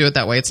you don't do it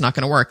that way, it's not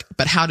going to work.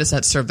 But how does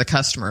that serve the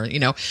customer?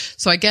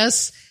 So I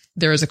guess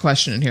there is a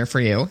question in here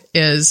for you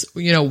is,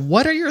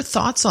 what are your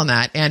thoughts on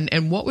that?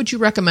 And what would you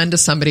recommend to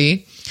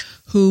somebody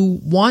who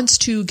wants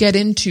to get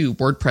into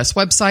WordPress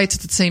websites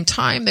at the same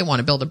time? They want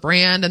to build a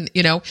brand and,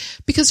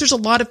 because there's a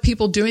lot of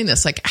people doing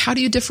this. Like, how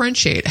do you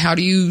differentiate? How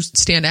do you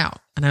stand out?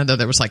 And I know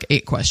there was like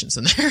 8 questions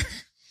in there.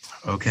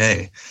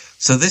 Okay.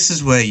 So this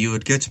is where you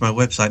would go to my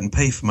website and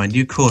pay for my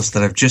new course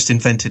that I've just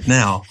invented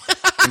now.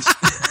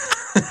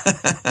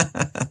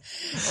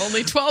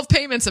 Only 12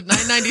 payments of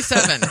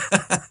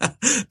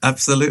 $9.97.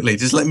 Absolutely.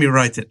 Just let me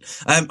write it.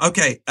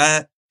 Okay.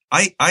 I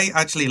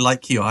actually,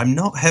 like you, I'm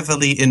not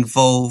heavily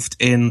involved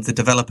in the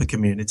developer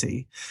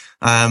community.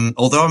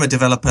 Although I'm a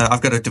developer,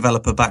 I've got a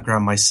developer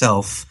background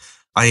myself.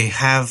 I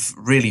have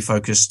really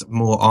focused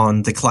more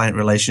on the client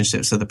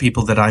relationships. So the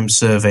people that I'm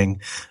serving,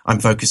 I'm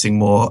focusing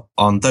more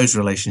on those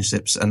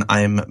relationships and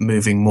I'm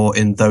moving more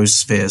in those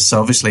spheres.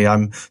 So obviously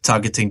I'm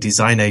targeting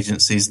design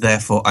agencies.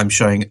 Therefore, I'm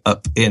showing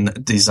up in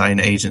design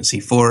agency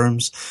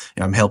forums.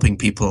 I'm helping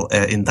people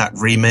in that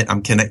remit.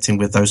 I'm connecting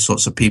with those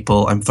sorts of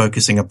people. I'm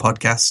focusing a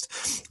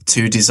podcast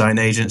to design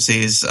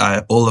agencies.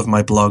 All of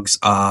my blogs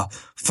are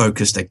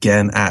focused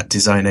again at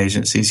design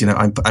agencies.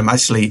 I'm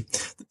actually,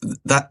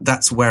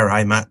 that's where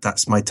I'm at.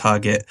 That's my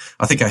target.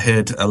 I think I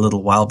heard a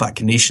little while back,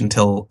 niche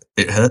until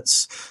it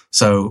hurts.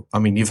 So, I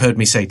mean, you've heard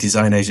me say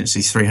design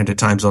agencies 300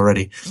 times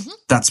already. Mm-hmm.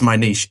 That's my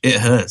niche.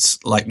 It hurts.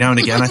 Like now and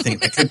again, I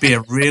think there could be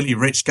a really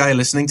rich guy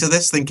listening to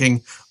this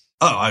thinking,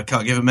 oh, I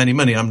can't give him any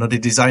money. I'm not a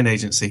design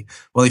agency.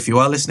 Well, if you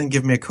are listening,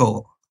 give me a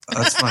call.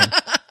 That's fine.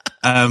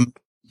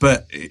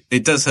 But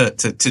it does hurt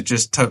to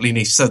just totally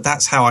niche. So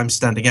that's how I'm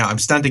standing out. I'm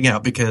standing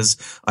out because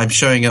I'm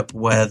showing up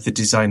where the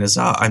designers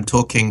are. I'm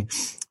talking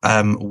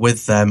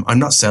with them. I'm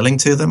not selling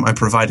to them. I'm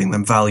providing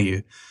them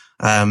value.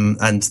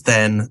 And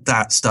then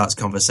that starts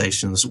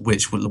conversations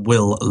which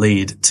will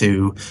lead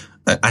to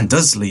and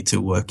does lead to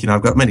work.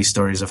 I've got many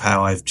stories of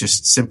how I've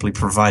just simply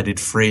provided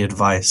free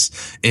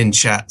advice in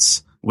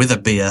chats with a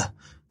beer.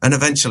 And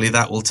eventually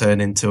that will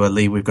turn into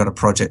Lee, we've got a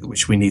project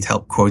which we need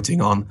help quoting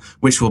on,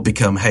 which will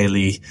become, hey,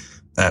 Lee,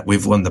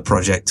 we've won the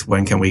project.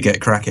 When can we get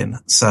cracking?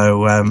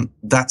 So,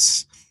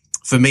 that's,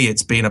 for me,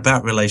 it's been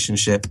about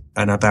relationship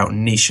and about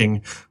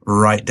niching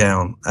right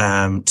down,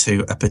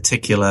 to a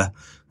particular,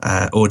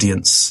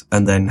 audience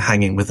and then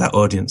hanging with that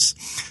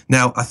audience.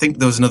 Now, I think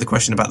there was another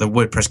question about the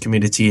WordPress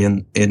community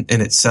in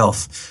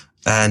itself.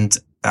 And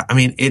I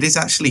mean, it is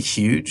actually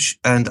huge.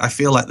 And I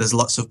feel like there's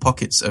lots of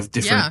pockets of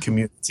different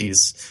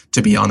communities,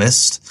 to be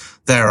honest.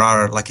 There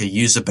are like a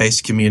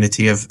user-based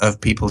community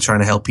of people trying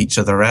to help each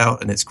other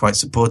out, and it's quite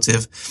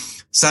supportive.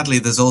 Sadly,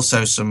 there's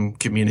also some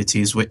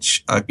communities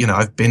which,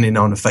 I've been in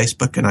on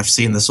Facebook and I've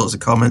seen the sorts of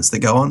comments that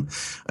go on.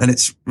 And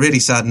it's really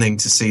saddening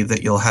to see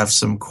that you'll have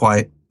some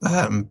quite,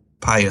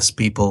 pious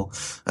people,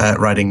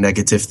 writing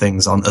negative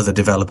things on other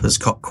developers'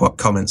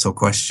 comments or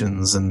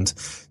questions and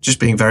just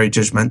being very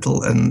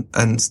judgmental.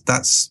 And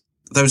that's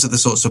those are the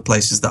sorts of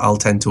places that I'll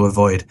tend to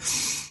avoid.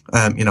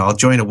 I'll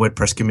join a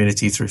WordPress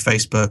community through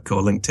Facebook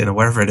or LinkedIn or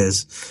wherever it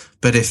is.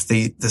 But if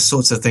the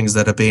sorts of things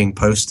that are being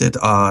posted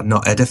are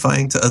not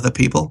edifying to other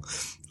people,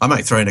 I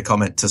might throw in a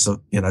comment to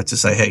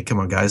say, hey, come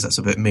on guys, that's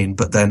a bit mean,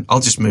 but then I'll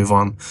just move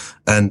on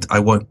and I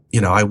won't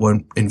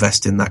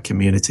invest in that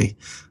community.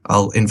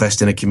 I'll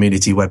invest in a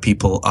community where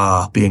people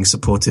are being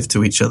supportive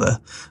to each other,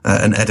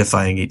 and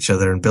edifying each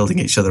other and building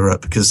each other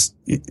up, because,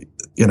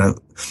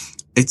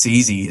 it's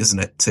easy, isn't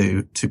it,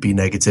 to be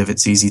negative.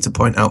 It's easy to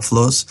point out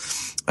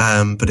flaws.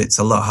 But it's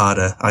a lot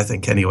harder, I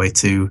think, anyway,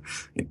 to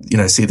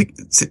see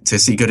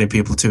good in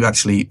people, to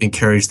actually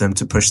encourage them,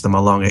 to push them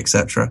along,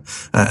 etc.,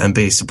 and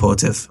be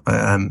supportive.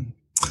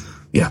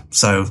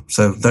 So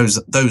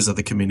those are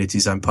the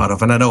communities I'm part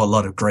of, and I know a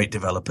lot of great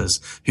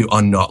developers who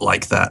are not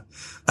like that.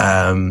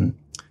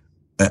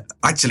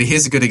 Actually,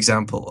 here's a good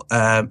example.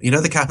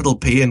 The capital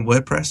P in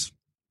WordPress.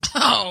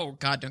 Oh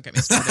God, don't get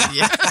me started.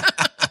 Yeah.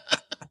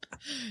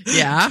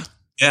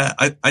 Yeah.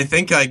 I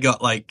think I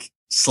got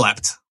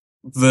slapped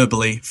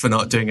verbally for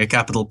not doing a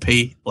capital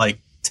P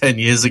 10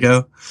 years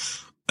ago.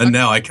 And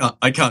now I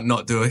can't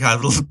not do a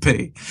capital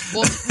P.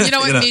 Well, you know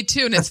what? Me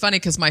too. And it's funny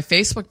because my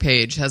Facebook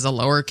page has a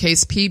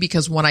lowercase p,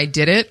 because when I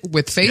did it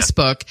with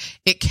Facebook,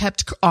 it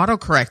kept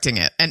auto-correcting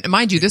it. And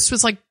mind you, this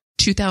was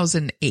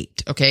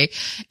 2008. Okay.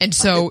 And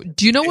so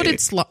do you know what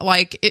it's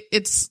like?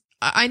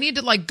 I need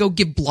to go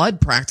give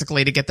blood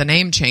practically to get the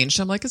name changed.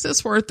 I'm like, is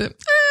this worth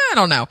it? I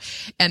don't know.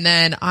 And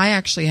then I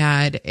actually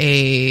had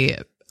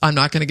I'm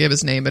not going to give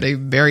his name, but a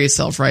very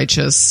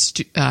self-righteous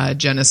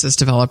Genesis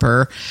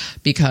developer,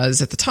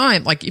 because at the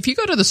time, if you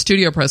go to the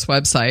StudioPress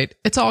website,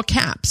 it's all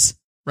caps,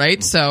 right?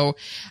 Mm-hmm. So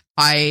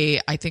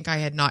I think I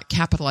had not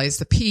capitalized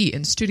the P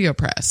in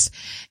StudioPress,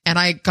 and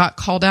I got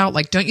called out.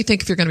 Don't you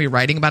think if you're going to be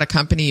writing about a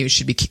company, you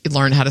should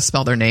learn how to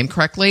spell their name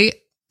correctly,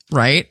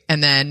 right?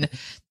 And then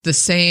the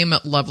same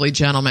lovely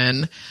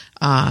gentleman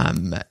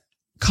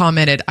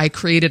commented, I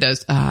created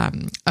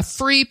a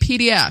free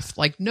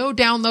PDF, no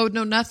download,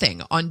 no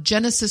nothing, on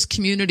Genesis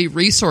community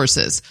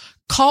resources.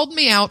 Called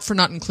me out for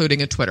not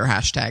including a Twitter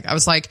hashtag. I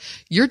was like,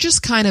 you're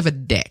just kind of a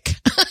dick.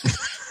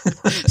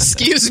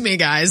 Excuse me,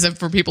 guys, and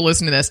for people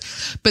listening to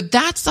this. But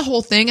that's the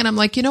whole thing. And I'm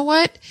like, you know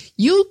what?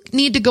 You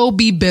need to go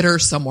be bitter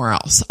somewhere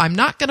else. I'm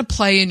not going to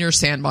play in your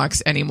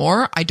sandbox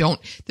anymore.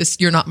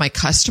 You're not my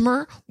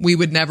customer. We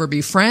would never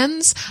be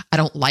friends. I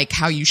don't like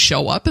how you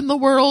show up in the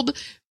world.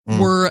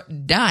 We're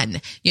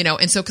done,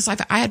 and so, cause I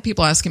had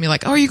people asking me oh,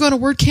 are you going to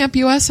WordCamp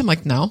US? I'm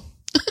like, no,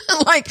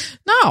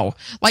 no,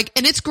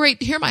 and it's great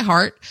to hear my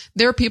heart.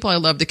 There are people I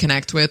love to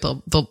connect with.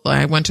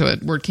 I went to a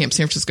WordCamp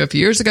San Francisco a few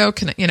years ago,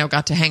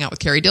 got to hang out with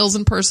Carrie Dills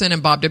in person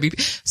and Bob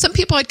WP. Some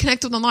people I'd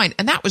connect with online,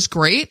 and that was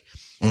great.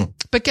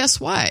 But guess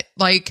what?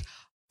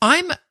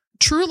 I'm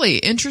truly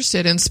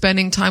interested in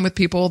spending time with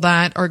people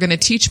that are going to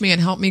teach me and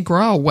help me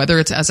grow, whether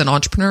it's as an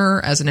entrepreneur,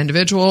 as an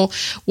individual,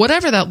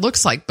 whatever that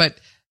looks like. But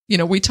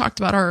we talked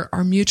about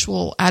our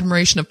mutual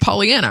admiration of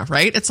Pollyanna,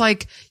 right? It's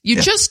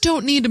you just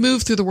don't need to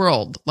move through the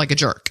world like a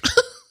jerk.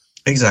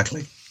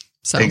 Exactly.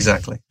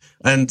 Exactly.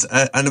 And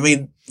I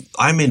mean,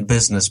 I'm in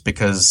business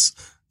because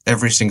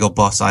every single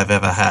boss I've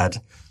ever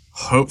had,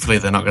 hopefully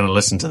they're not going to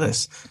listen to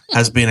this,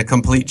 has been a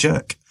complete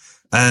jerk.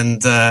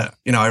 And,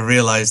 I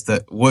realized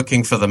that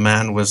working for the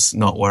man was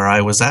not where I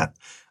was at.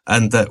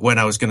 And that when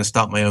I was going to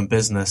start my own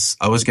business,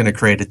 I was going to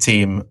create a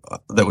team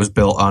that was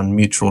built on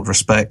mutual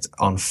respect,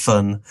 on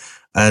fun.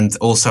 And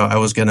also I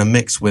was going to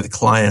mix with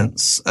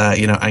clients,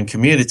 and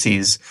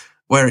communities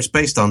where it's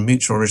based on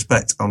mutual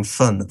respect, on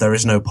fun. There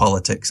is no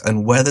politics.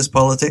 And where there's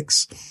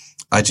politics,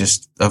 I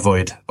just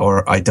avoid,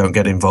 or I don't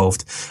get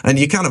involved. And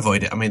you can't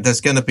avoid it. I mean,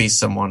 there's going to be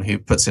someone who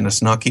puts in a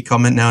snarky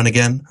comment now and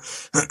again,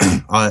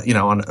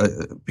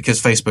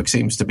 because Facebook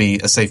seems to be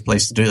a safe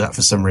place to do that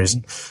for some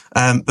reason.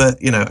 But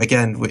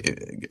again,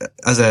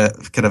 as a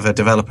kind of a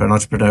developer and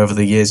entrepreneur over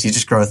the years, you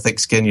just grow a thick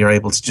skin. You're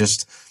able to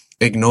just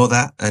ignore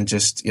that and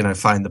just,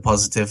 find the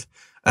positive.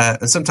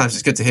 And sometimes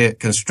it's good to hear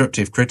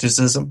constructive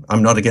criticism.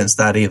 I'm not against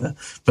that either,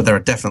 but there are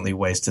definitely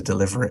ways to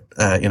deliver it,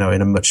 in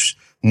a much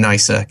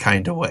nicer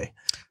kind of way.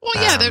 Well,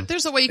 yeah,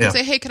 there's a way you can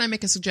say, hey, can I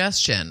make a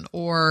suggestion?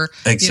 Or,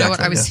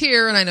 exactly, I was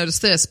here and I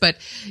noticed this, but,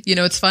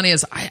 it's funny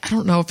is I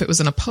don't know if it was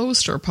in a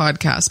post or a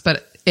podcast,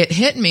 but it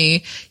hit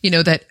me,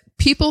 that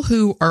people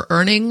who are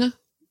earning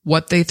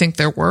what they think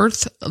they're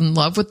worth and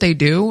love what they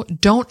do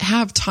don't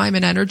have time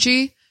and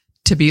energy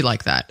to be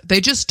like that. They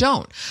just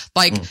don't.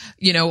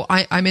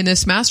 I'm in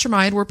this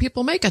mastermind where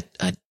people make a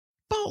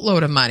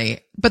boatload of money,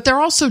 but they're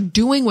also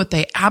doing what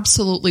they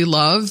absolutely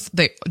love.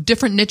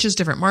 Different niches,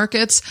 different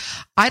markets.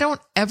 I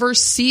don't ever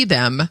see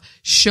them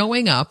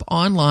showing up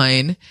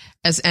online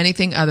as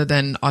anything other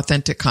than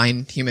authentic,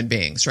 kind human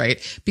beings, right?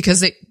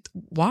 Because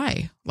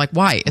why?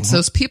 Why? It's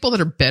those people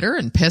that are bitter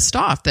and pissed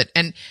off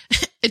and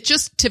it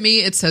just, to me,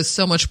 it says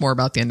so much more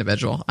about the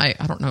individual. I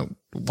don't know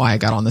why I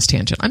got on this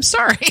tangent. I'm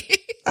sorry.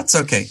 That's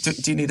okay.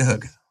 Do you need a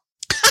hug?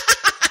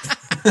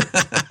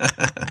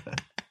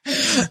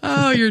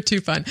 Oh, Oh, you're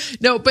too fun.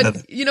 No,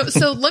 but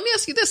so let me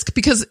ask you this,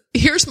 because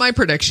here's my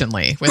prediction,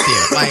 Lee, with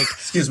you. Like,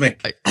 excuse me.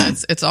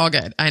 It's all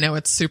good. I know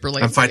it's super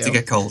late. I'm fighting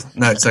a cold.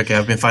 No, it's okay.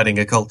 I've been fighting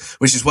a cold,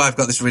 which is why I've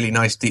got this really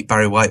nice, deep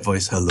Barry White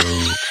voice.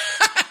 Hello.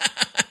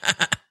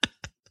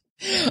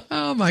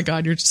 Oh my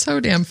God, you're so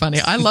damn funny.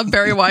 I love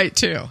Barry White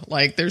too.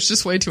 Like, there's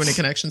just way too many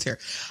connections here.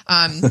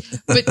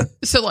 But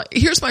so like,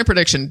 here's my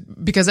prediction,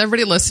 because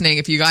everybody listening,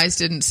 if you guys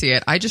didn't see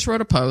it, I just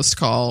wrote a post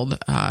called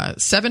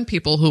 7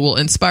 People Who Will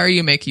Inspire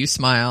You, Make You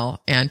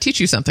Smile, and Teach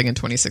You Something in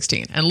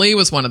 2016. And Lee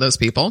was one of those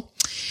people,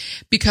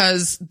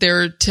 because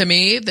to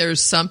me,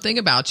 there's something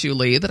about you,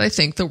 Lee, that I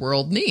think the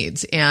world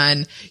needs.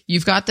 And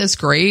you've got this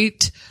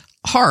great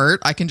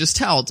heart. I can just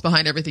tell it's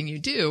behind everything you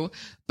do.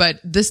 But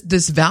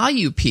this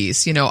value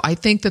piece, I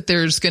think that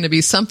there's going to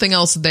be something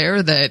else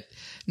there, that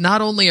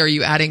not only are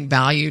you adding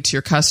value to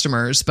your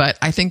customers, but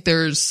I think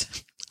there's,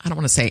 I don't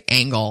want to say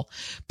angle,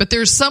 but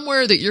there's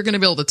somewhere that you're going to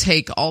be able to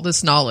take all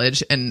this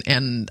knowledge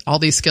and all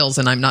these skills.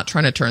 And I'm not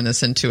trying to turn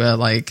this into a,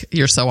 like,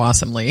 you're so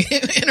awesomely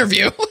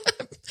interview.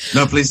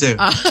 No, please do.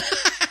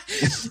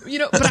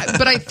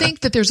 But I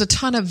think that there's a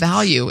ton of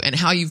value in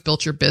how you've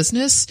built your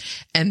business.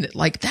 And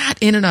like, that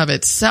in and of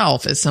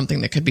itself is something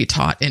that could be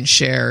taught and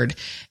shared,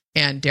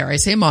 and dare I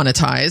say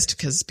monetized,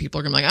 because people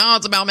are going to be like, oh,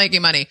 it's about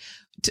making money.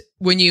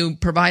 When you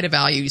provide a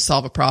value, you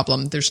solve a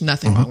problem. There's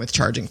nothing wrong with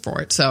charging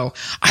for it. So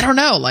I don't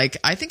know. Like,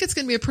 I think it's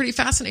going to be a pretty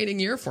fascinating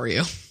year for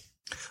you.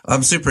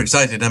 I'm super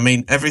excited. I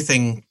mean,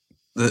 everything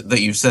that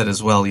you've said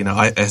as well,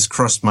 has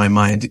crossed my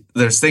mind.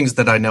 There's things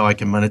that I know I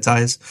can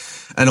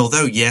monetize. And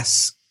although,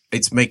 yes,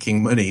 it's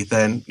making money,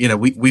 then,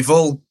 we've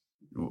all,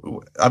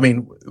 I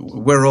mean,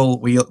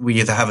 we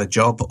either have a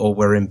job or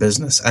we're in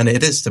business, and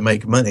it is to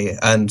make money.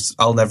 And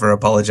I'll never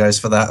apologize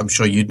for that. I'm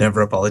sure you'd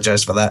never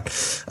apologize for that.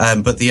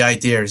 But the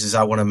idea is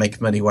I want to make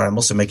money where I'm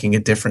also making a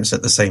difference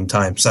at the same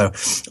time. So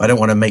I don't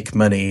want to make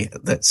money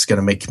that's going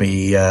to make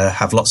me,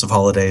 have lots of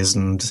holidays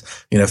and,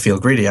 feel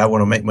greedy. I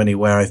want to make money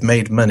where I've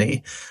made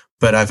money,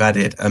 but I've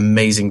added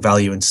amazing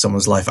value into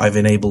someone's life. I've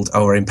enabled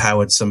or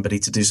empowered somebody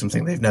to do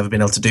something they've never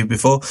been able to do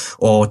before,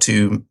 or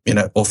to,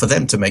 or for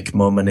them to make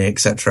more money,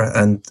 etc.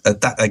 And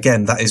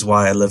that is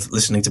why I love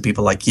listening to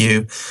people like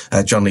you,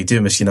 John Lee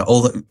Dumas,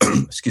 all the,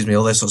 excuse me,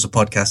 all those sorts of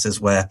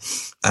podcasters where,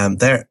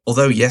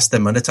 although yes,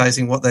 they're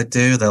monetizing what they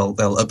do, they'll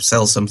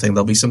upsell something,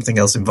 there'll be something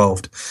else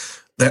involved.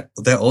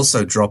 They're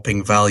also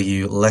dropping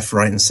value left,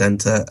 right, and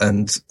center.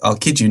 And I'll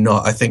kid you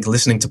not, I think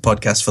listening to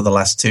podcasts for the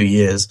last 2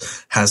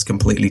 years has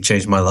completely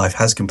changed my life,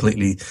 has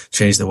completely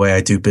changed the way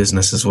I do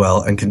business as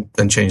well,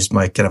 and changed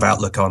my kind of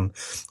outlook on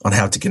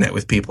how to connect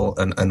with people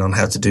and on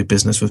how to do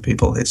business with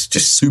people. It's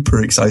just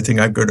super exciting.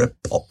 I'm going to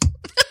pop.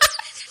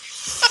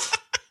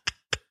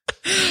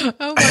 Oh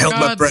my I held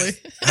God,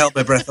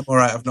 my breath. I'm all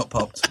right. I've not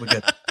popped. We're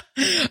good.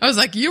 I was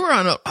like, you were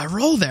on a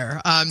roll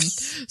there.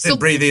 Didn't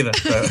breathe either.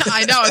 So.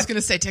 I know. I was going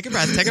to say, take a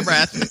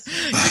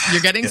breath.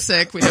 You're getting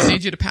sick. We don't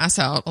need you to pass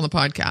out on the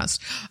podcast.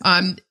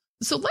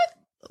 So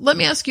let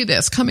me ask you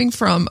this, coming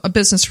from a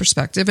business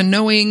perspective and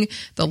knowing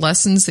the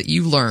lessons that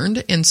you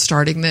learned in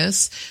starting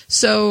this.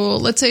 So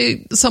let's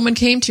say someone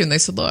came to you and they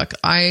said, look,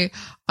 I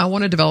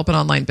want to develop an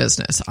online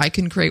business. I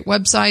can create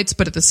websites,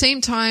 but at the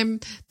same time,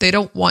 they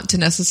don't want to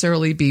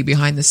necessarily be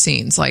behind the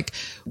scenes. Like,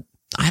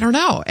 I don't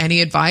know. Any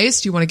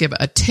advice? Do you want to give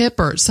a tip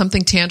or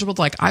something tangible?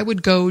 Like, I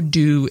would go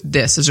do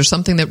this. Is there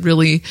something that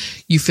really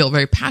you feel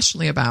very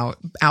passionately about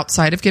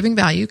outside of giving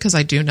value? Because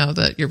I do know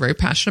that you're very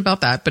passionate about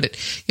that. But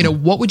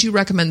what would you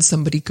recommend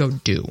somebody go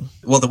do?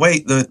 Well,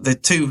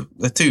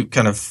 the two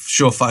kind of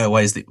surefire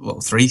ways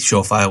three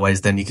surefire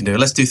ways then you can do it.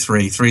 Let's do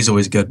three. Three's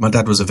always good. My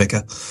dad was a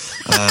vicar.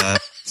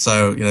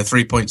 So,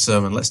 3-point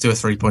sermon. Let's do a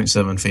 3-point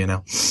sermon for you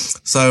now.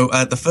 So,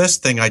 the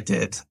first thing I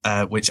did,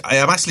 which I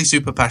am actually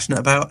super passionate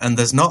about, and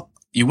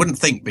you wouldn't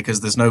think because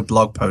there's no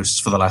blog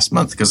posts for the last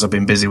month because I've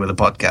been busy with a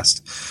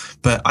podcast.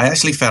 But I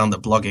actually found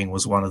that blogging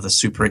was one of the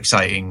super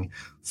exciting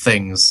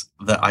things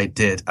that I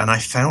did. And I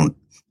found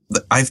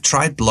that I've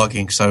tried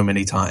blogging so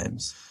many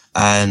times,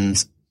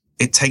 and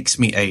it takes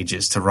me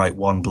ages to write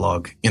one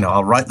blog.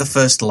 I'll write the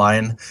first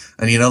line,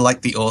 and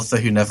like the author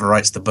who never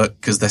writes the book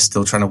because they're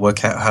still trying to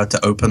work out how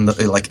to open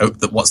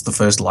what's the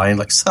first line?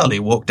 Like, Sally,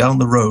 walk down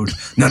the road.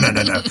 No,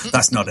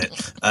 that's not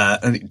it.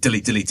 And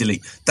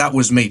delete. That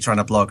was me trying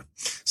to blog.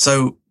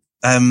 So,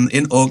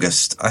 in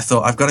August, I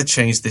thought I've got to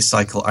change this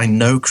cycle. I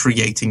know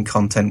creating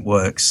content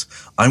works.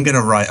 I'm going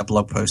to write a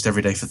blog post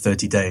every day for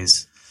 30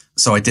 days.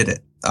 So I did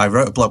it. I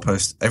wrote a blog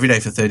post every day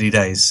for 30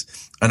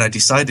 days. And I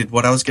decided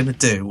what I was going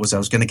to do was I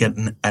was going to get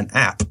an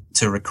app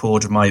to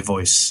record my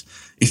voice.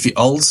 If you're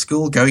old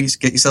school, get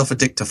yourself a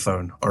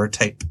dictaphone or a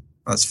tape.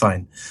 That's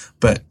fine.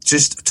 But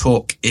just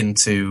talk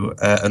into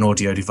an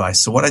audio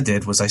device. So what I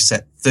did was I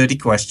set 30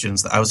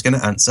 questions that I was going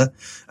to answer.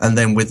 And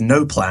then with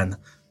no plan,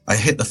 I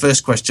hit the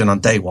first question on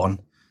day one,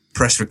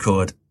 press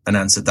record, and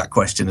answered that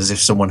question as if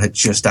someone had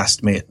just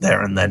asked me it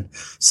there and then.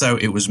 So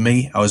it was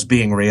me. I was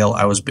being real.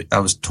 I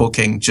was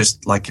talking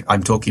just like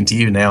I'm talking to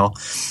you now.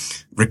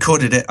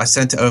 recorded it. I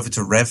sent it over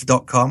to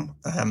rev.com,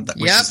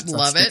 which is a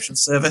transcription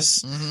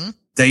service. Mm-hmm.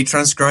 They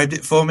transcribed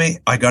it for me.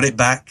 I got it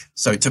back.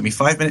 So it took me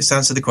 5 minutes to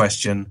answer the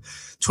question.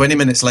 20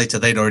 minutes later,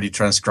 they'd already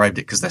transcribed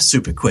it because they're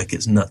super quick.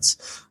 It's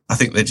nuts. I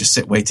think they just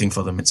sit waiting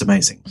for them. It's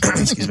amazing.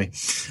 Excuse me.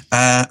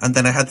 And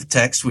then I had the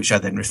text, which I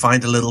then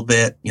refined a little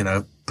bit,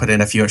 put in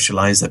a few extra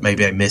lines that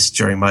maybe I missed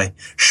during my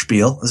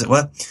spiel, as it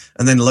were,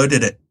 and then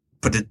loaded it.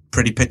 Put a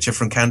pretty picture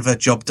from Canva,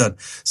 job done.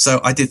 So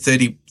I did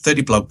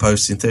 30 blog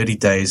posts in 30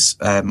 days.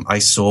 I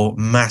saw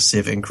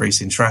massive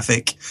increase in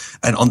traffic.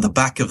 And on the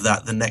back of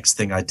that, the next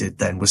thing I did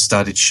then was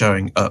started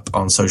showing up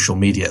on social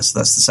media. So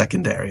that's the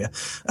second area,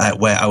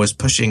 where I was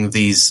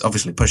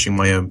obviously pushing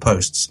my own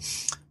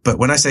posts. But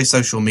when I say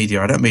social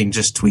media, I don't mean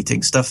just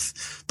tweeting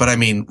stuff, but I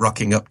mean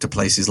rocking up to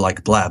places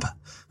like Blab.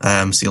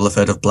 So you'll have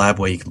heard of Blab,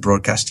 where you can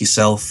broadcast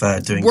yourself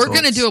doing We're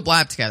talks. going to do a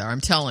Blab together, I'm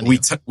telling you.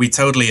 We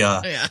totally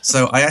are. Yeah.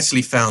 So I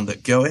actually found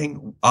that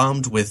going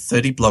armed with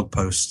 30 blog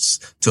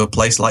posts to a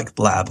place like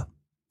Blab,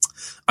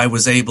 I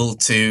was able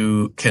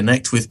to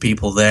connect with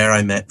people there.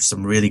 I met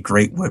some really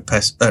great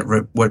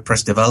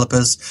WordPress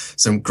developers,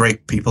 some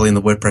great people in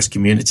the WordPress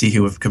community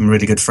who have become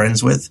really good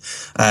friends with.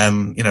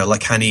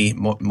 Like Hanny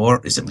Moore.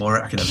 Is it Moore?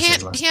 I can never say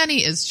his last name.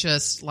 Hanny is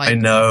just like... I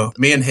know.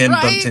 Me and him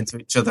right? bumped into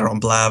each other on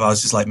Blab. I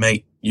was just like,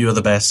 mate, you're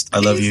the best. I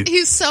love you.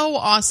 He's so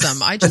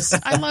awesome. I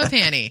love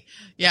Hanny.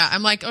 Yeah.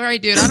 I'm like, all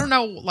right, dude, I don't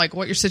know like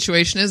what your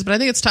situation is, but I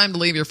think it's time to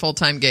leave your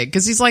full-time gig.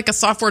 Cause he's like a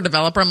software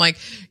developer. I'm like,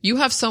 you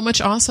have so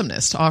much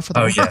awesomeness to offer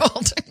the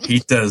world. Yeah. He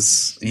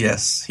does.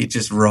 Yes. He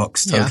just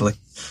rocks totally. Yeah.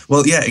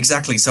 Well, yeah,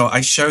 exactly. So I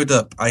showed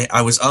up,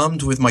 I was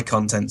armed with my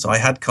content. So I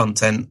had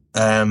content,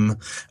 and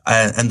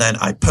then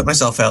I put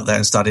myself out there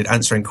and started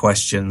answering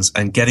questions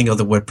and getting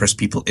other WordPress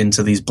people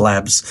into these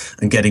blabs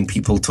and getting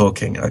people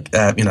talking, and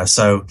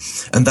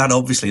that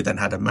obviously then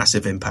had a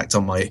massive impact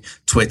on my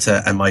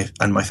Twitter and my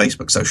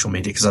Facebook social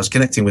media, because I was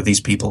connecting with these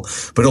people,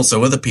 but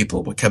also other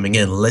people were coming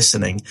in,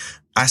 listening,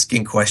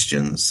 asking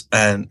questions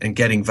and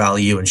getting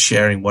value and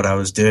sharing what I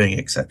was doing,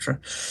 etc.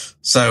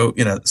 So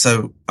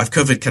I've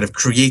covered kind of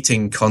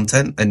creating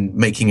content and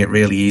making it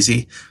really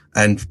easy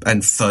and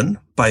fun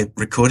by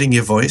recording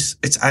your voice.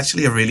 It's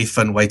actually a really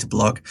fun way to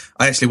blog.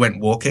 I actually went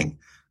walking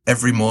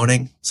every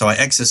morning. So I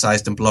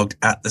exercised and blogged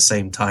at the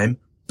same time.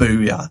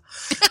 Booyah.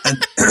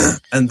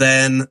 And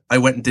then I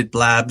went and did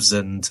blabs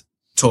and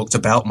talked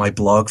about my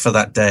blog for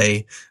that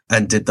day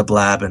and did the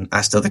blab and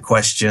asked other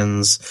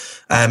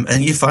questions.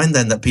 And you find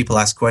then that people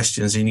ask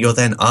questions and you're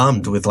then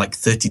armed with like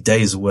 30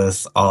 days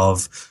worth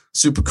of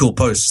super cool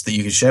posts that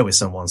you can share with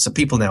someone. So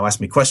people now ask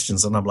me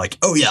questions and I'm like,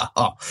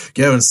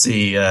 go and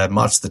see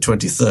March the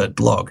 23rd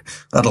blog.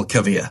 That'll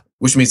cover you,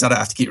 which means I don't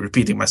have to keep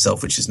repeating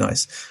myself, which is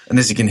nice. And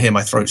as you can hear,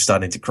 my throat's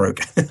starting to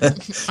croak.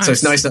 So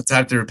it's nice not to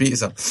have to repeat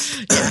yourself.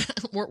 Yeah,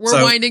 we're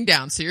winding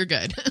down, so you're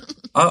good.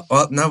 Oh,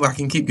 well, no, I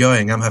can keep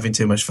going. I'm having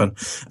too much fun.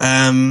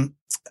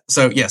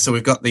 So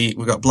we've got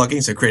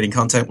blogging, so creating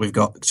content. We've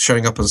got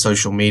showing up on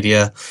social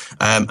media.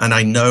 And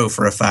I know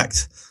for a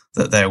fact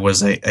that there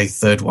was a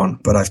third one,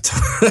 but I've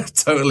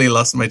totally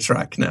lost my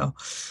track now.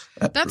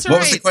 That's all right. What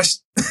was the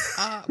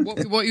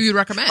question? What you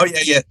recommend? Oh,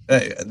 yeah.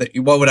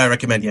 What would I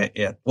recommend?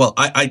 Yeah. Well,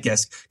 I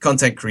guess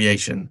content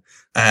creation.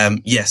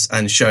 Yes.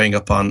 And showing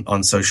up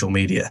on social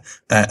media.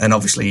 And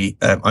obviously,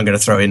 I'm going to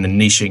throw in the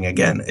niching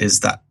again, is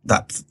that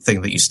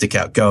thing that you stick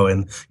out, go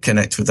and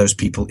connect with those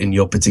people in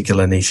your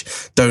particular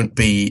niche. Don't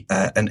be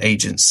an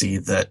agency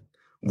that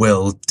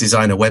will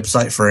design a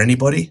website for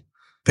anybody.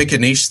 Pick a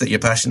niche that you're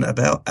passionate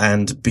about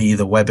and be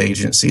the web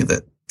agency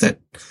that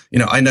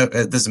I know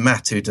there's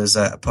Matt who does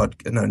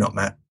not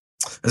Matt.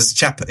 There's a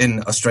chap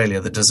in Australia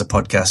that does a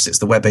podcast. It's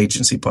the Web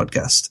Agency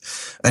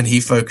Podcast. And he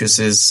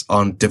focuses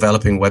on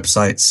developing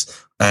websites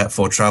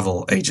for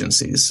travel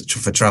agencies,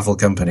 for travel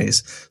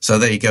companies. So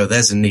there you go.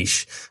 There's a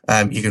niche.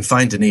 You can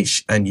find a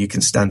niche and you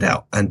can stand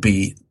out and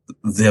be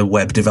the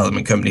web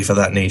development company for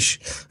that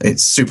niche.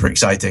 It's super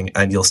exciting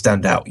and you'll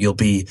stand out. You'll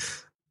be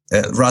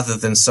rather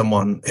than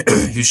someone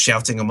who's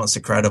shouting amongst a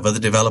crowd of other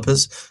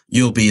developers,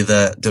 you'll be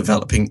the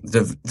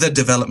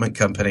development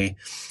company,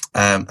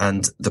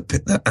 and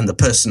the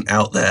person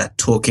out there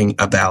talking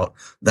about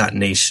that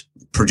niche,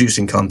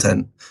 producing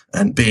content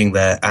and being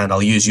there. And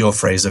I'll use your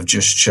phrase of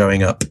just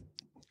showing up.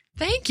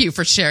 Thank you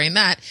for sharing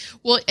that.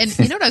 Well, and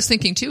you know what I was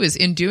thinking too is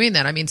in doing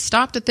that, I mean,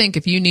 stop to think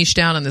if you niche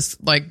down on this,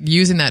 like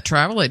using that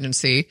travel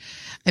agency,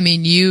 I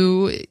mean,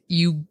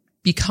 you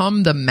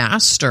become the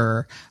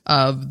master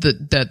of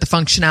the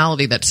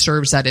functionality that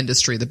serves that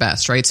industry the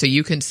best, right? So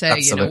you can say,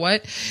 Absolutely. You know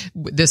what,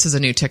 this is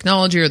a new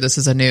technology, or this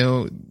is a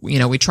new,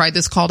 we tried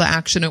this call to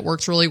action. It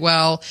works really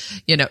well,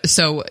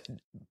 so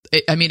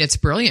it's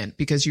brilliant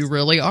because you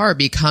really are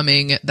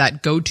becoming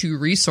that go-to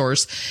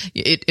resource.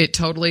 It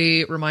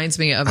totally reminds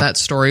me of that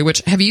story, which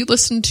have you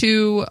listened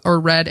to or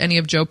read any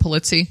of Joe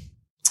Polizzi?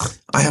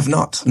 I have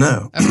not,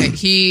 no. Okay.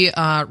 He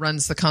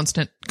runs the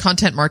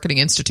Content Marketing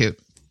Institute.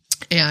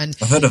 And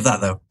I've heard of that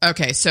though.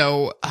 Okay.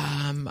 So,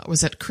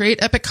 was it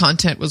Create Epic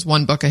Content was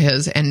one book of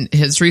his, and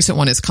his recent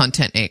one is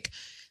Content Inc.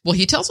 Well,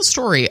 he tells a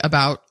story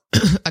about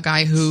a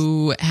guy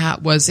who had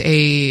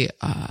a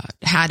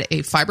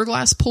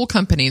fiberglass pool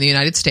company in the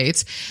United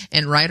States.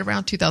 And right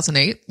around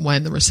 2008,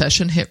 when the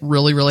recession hit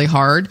really, really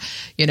hard,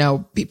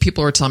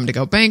 people were telling him to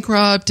go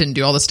bankrupt and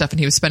do all this stuff. And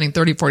he was spending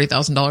 $30,000,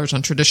 $40,000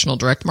 on traditional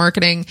direct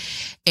marketing.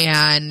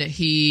 And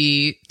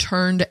he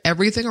turned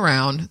everything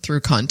around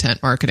through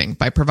content marketing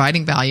by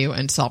providing value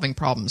and solving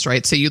problems,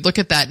 right? So you look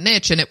at that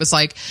niche and it was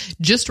like,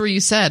 just where you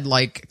said,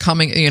 like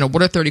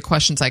what are 30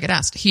 questions I could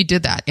ask? He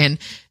did that. And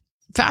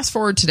fast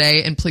forward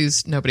today, and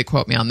please nobody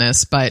quote me on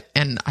this,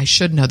 and I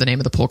should know the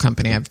name of the pool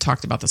company. I've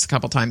talked about this a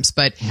couple times,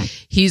 but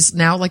he's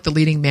now like the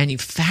leading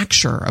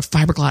manufacturer of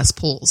fiberglass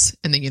pools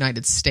in the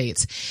United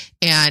States.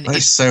 And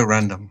it's so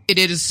random. It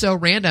is so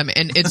random.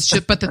 And it's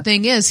just, but the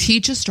thing is, he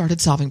just started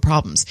solving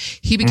problems.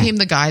 He became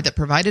the guy that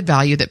provided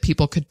value that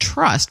people could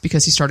trust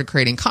because he started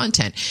creating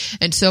content.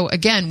 And so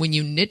again, when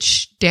you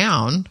niche,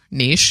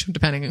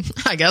 depending,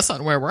 I guess,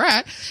 on where we're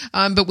at.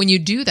 But when you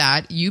do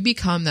that, you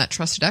become that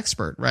trusted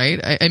expert, right?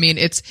 I mean,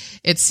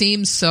 it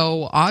seems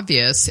so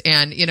obvious.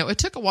 And, it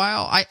took a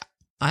while.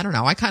 I don't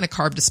know. I kind of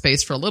carved a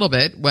space for a little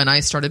bit when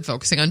I started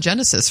focusing on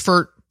Genesis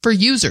for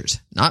users,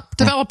 not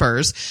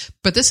developers,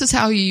 but this is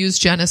how you use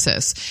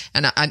Genesis.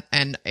 And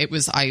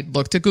I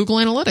looked at Google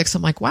Analytics.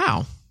 I'm like,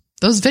 wow,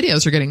 those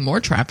videos are getting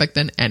more traffic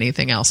than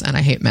anything else. And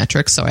I hate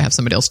metrics, so I have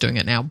somebody else doing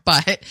it now.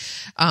 But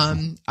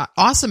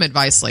awesome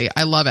advice, Lee.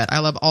 I love it. I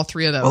love all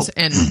three of those. Well,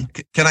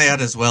 and can I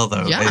add as well,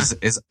 though? Yeah.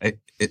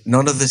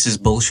 None of this is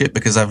bullshit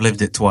because I've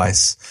lived it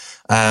twice.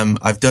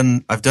 I've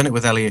done it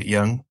with Elliott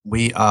Young.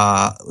 We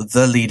are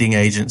the leading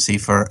agency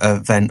for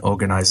event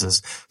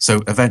organizers. So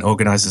event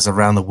organizers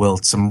around the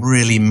world, some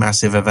really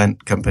massive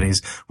event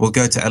companies will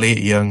go to Elliott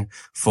Young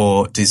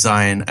for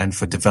design and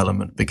for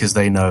development because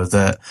they know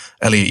that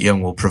Elliott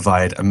Young will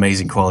provide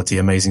amazing quality,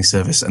 amazing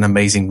service, and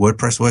amazing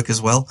WordPress work as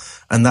well.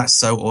 And that's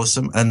so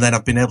awesome. And then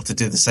I've been able to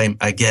do the same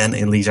again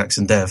in Lee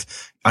Jackson Dev.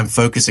 I'm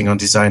focusing on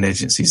design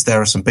agencies. There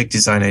are some big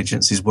design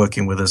agencies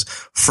working with us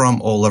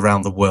from all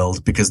around the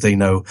world because they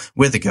know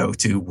we're the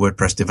go-to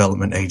WordPress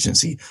development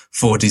agency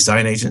for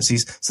design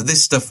agencies. So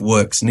this stuff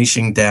works.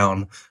 Niching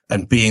down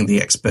and being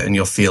the expert in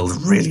your field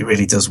really,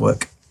 really does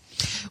work.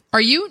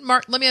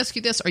 Let me ask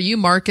you this. Are you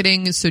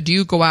marketing? So do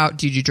you go out,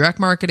 do you do direct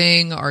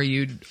marketing? Are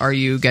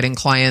you getting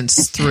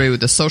clients through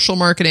the social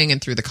marketing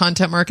and through the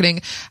content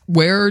marketing?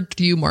 Where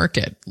do you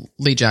market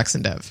Lee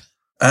Jackson Dev?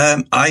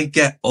 I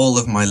get all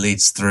of my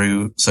leads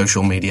through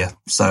social media.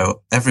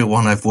 So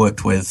everyone I've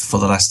worked with for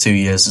the last 2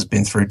 years has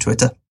been through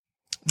Twitter.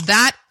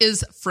 That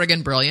is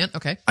friggin' brilliant.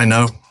 Okay. I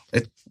know.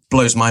 It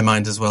blows my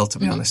mind as well, to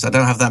be honest. I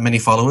don't have that many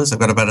followers. I've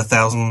got about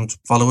 1,000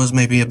 followers,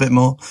 maybe a bit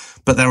more,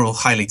 but they're all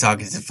highly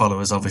targeted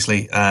followers,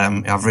 obviously.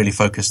 I've really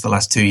focused the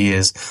last 2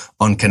 years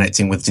on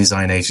connecting with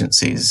design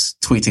agencies,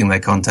 tweeting their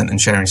content and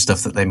sharing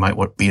stuff that they might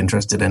be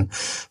interested in.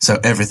 So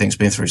everything's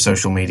been through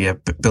social media,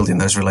 building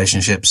those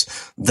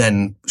relationships,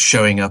 then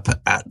showing up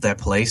at their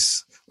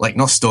place. Like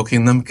not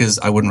stalking them because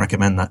I wouldn't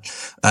recommend that.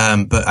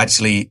 But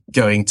actually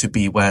going to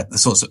be where the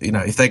sorts of,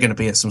 if they're going to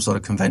be at some sort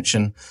of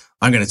convention,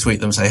 I'm going to tweet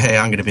them and say, hey,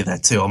 I'm going to be there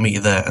too. I'll meet you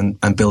there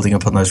and building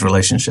up on those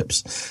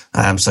relationships.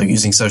 So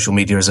using social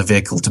media as a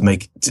vehicle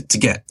to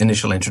get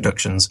initial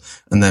introductions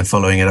and then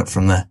following it up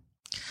from there.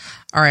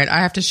 All right.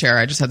 I have to share.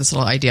 I just had this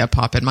little idea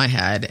pop in my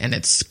head and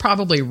it's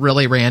probably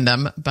really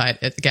random, but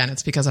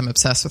it's because I'm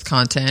obsessed with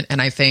content.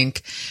 And I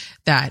think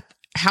that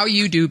how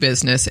you do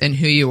business and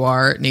who you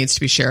are needs to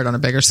be shared on a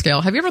bigger scale.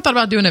 Have you ever thought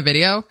about doing a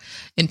video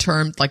in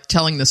terms like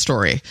telling the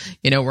story,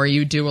 where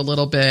you do a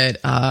little bit,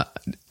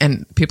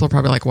 and people are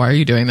probably like, why are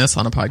you doing this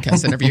on a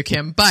podcast interview,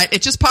 Kim? But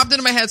it just popped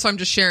into my head. So I'm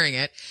just sharing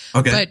it.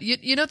 Okay. But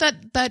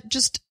that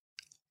just,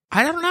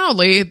 I don't know,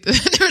 Lee,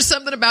 there's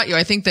something about you.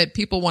 I think that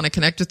people want to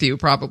connect with you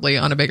probably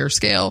on a bigger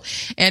scale.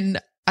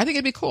 And I think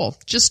it'd be cool.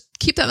 Just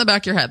keep that in the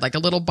back of your head, like a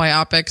little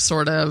biopic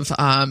sort of,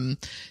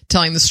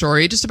 telling the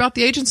story just about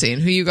the agency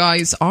and who you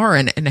guys are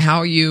and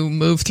how you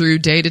move through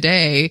day to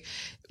day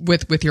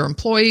with your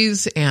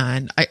employees.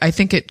 And I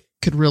think it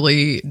could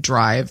really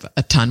drive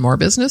a ton more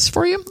business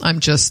for you. I'm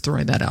just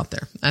throwing that out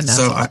there. And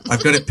so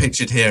I've got it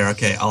pictured here.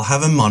 Okay. I'll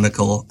have a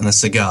monocle and a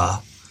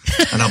cigar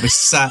and I'll be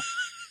sat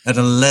at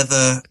a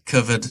leather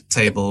covered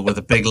table with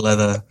a big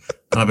leather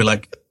and I'll be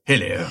like,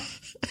 hello,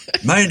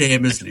 my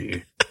name is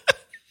Lee.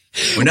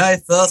 When I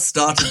first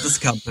started this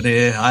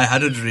company, I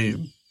had a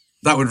dream.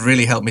 That would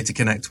really help me to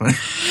connect with.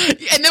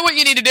 And then what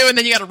you need to do, and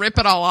then you got to rip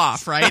it all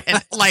off, right?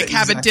 And like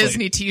have a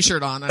Disney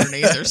t-shirt on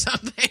underneath or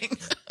something.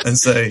 And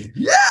say,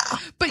 yeah.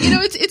 But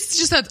it's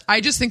just that I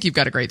just think you've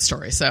got a great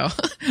story. So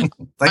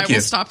I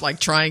will stop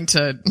trying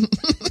to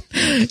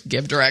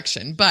give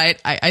direction, but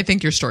I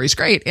think your story's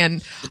great.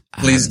 And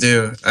please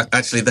do.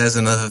 Actually, there's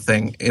another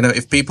thing.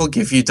 If people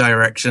give you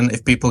direction,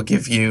 if people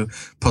give you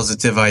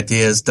positive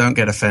ideas, don't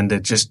get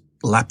offended. Just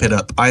lap it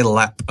up. I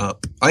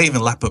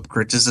even lap up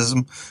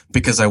criticism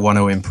because I want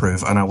to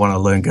improve and I want to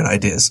learn good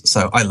ideas.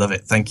 So I love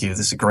it. Thank you.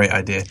 This is a great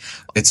idea.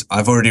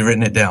 I've already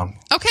written it down.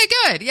 Okay,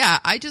 good. Yeah.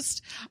 I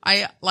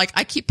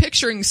keep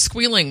picturing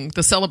squealing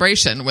the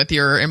celebration with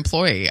your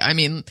employee. I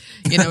mean,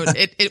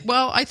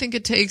 I think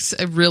it takes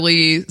a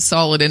really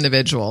solid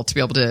individual to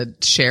be able to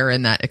share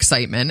in that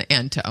excitement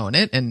and to own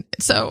it. And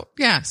so,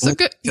 yeah. So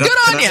good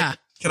on you.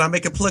 Can I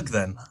make a plug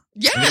then?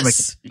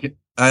 Yes.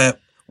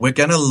 We're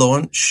going to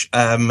launch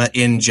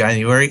in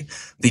January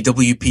the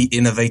WP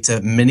Innovator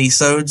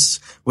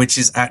Minisodes, which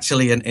is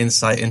actually an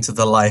insight into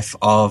the life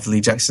of Lee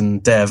Jackson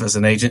Dev as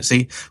an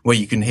agency, where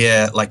you can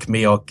hear like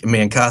me and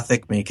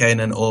Karthik, me and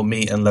Kanan, or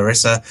me and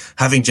Larissa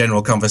having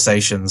general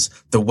conversations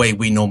the way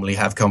we normally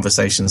have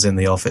conversations in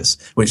the office,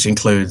 which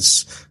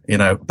includes,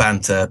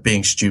 banter,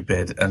 being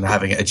stupid, and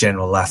having a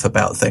general laugh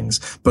about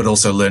things, but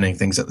also learning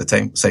things at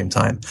the same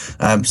time.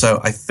 So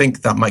I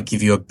think that might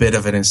give you a bit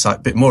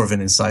more of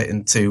an insight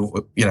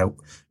into,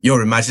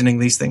 you're imagining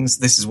these things.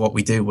 This is what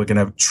we do. We're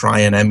going to try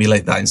and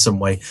emulate that in some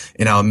way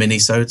in our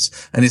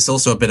minisodes. And it's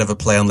also a bit of a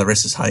play on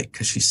Larissa's height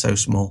because she's so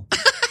small.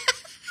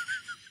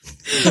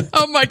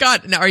 Oh my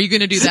God. Now, are you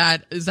going to do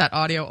that? Is that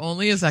audio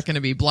only? Is that going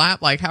to be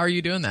blap? Like, how are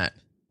you doing that?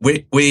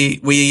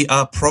 We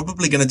are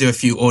probably going to do a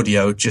few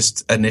audio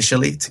just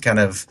initially to kind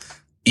of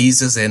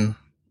ease us in.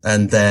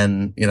 And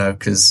then,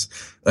 cause,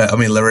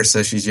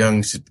 Larissa, she's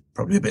young. She's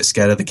probably a bit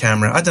scared of the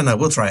camera. I don't know.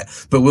 We'll try it,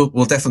 but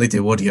we'll definitely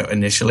do audio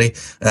initially.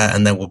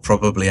 And then we'll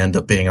probably end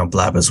up being on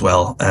Blab as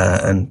well,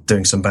 and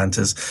doing some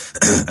banters.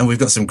 And we've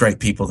got some great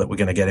people that we're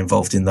going to get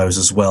involved in those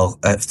as well,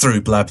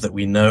 through Blab that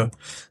we know.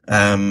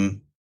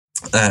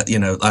 I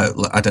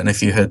don't know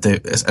if you heard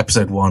the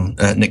episode 1,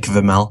 Nick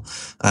Vermel.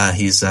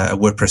 He's a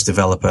WordPress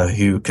developer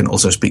who can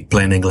also speak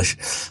plain English.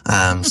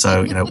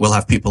 So we'll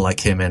have people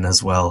like him in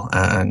as well,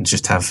 and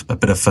just have a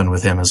bit of fun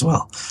with him as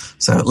well.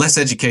 So less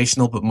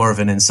educational, but more of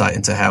an insight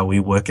into how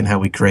we work and how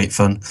we create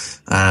fun.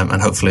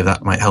 And hopefully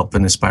that might help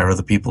and inspire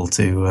other people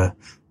to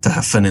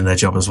have fun in their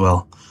job as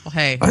well. Well,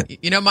 hey,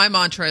 my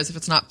mantra is if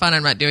it's not fun,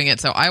 I'm not doing it.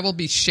 So I will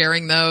be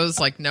sharing those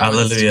like no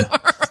Hallelujah.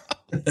 one's tomorrow.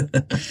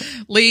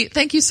 Lee,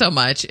 thank you so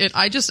much.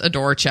 I just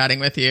adore chatting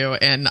with you,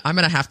 and I'm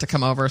going to have to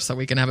come over so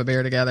we can have a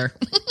beer together.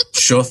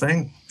 Sure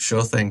thing.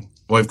 Well,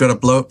 we've got a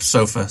blow up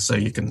sofa, so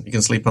you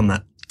can sleep on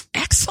that.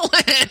 Excellent.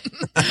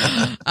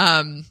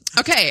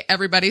 Okay,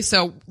 everybody.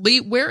 So Lee,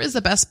 where is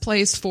the best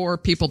place for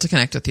people to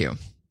connect with you?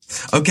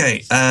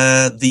 Okay.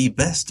 The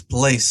best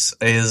place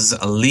is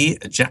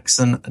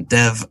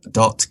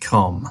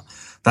leejacksondev.com.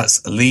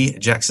 That's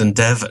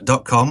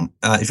leejacksondev.com.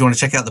 If you want to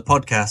check out the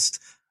podcast,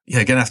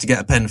 you're going to have to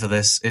get a pen for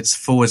this. It's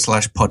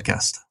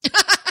 /podcast.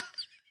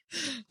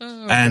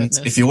 And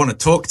goodness. If you want to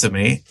talk to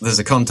me, there's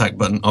a contact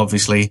button,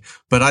 obviously,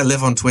 but I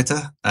live on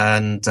Twitter.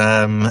 And,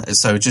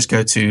 so just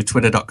go to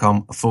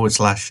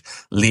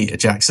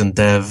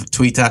twitter.com/LeeJacksonDev,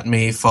 tweet at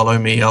me, follow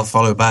me. I'll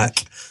follow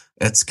back.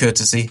 It's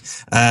courtesy.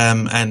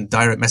 And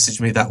direct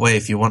message me that way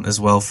if you want as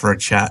well for a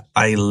chat.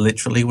 I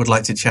literally would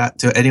like to chat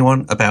to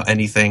anyone about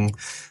anything.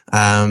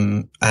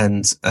 I'm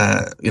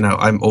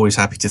always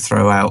happy to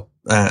throw out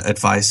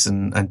advice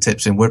and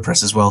tips in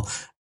WordPress as well.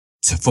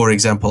 So, for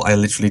example, I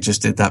literally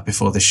just did that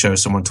before this show.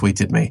 Someone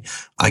tweeted me.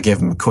 I gave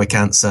them a quick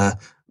answer.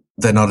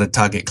 They're not a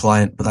target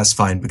client, but that's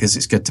fine because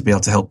it's good to be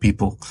able to help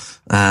people.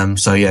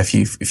 So yeah, if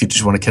you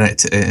just want to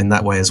connect in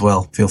that way as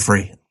well, feel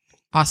free.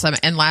 Awesome.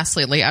 And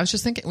lastly, Lee, I was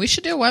just thinking we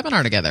should do a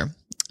webinar together.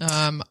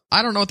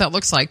 I don't know what that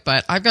looks like,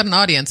 but I've got an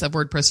audience of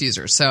WordPress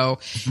users. So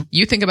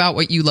you think about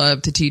what you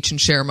love to teach and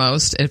share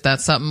most. If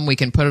that's something, we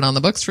can put it on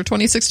the books for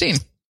 2016.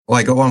 Well,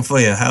 I got one for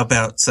you. How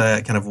about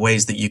kind of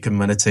ways that you can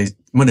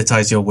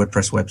monetize your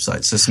WordPress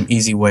website? So some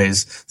easy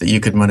ways that you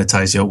could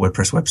monetize your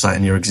WordPress website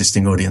and your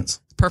existing audience.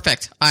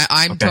 Perfect.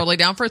 I'm totally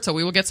down for it. So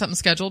we will get something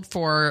scheduled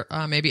for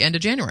maybe end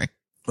of January.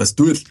 Let's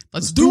do it.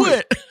 Let's do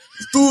it.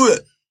 Let's do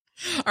it.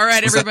 All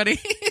right, everybody.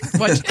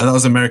 That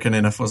was American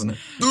enough, wasn't it?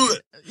 Do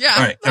it. Yeah,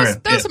 all right,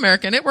 that was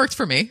American. It worked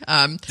for me.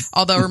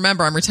 Although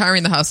remember, I'm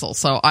retiring the hustle,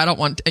 so I don't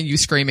want you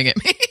screaming at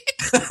me.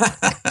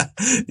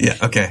 Yeah.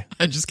 Okay.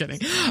 I'm just kidding.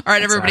 All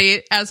right,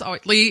 everybody. As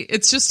always, Lee,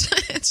 it's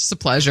just a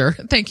pleasure.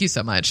 Thank you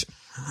so much.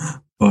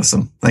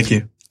 Awesome. Thank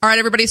you. All right,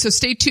 everybody. So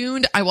stay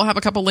tuned. I will have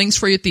a couple links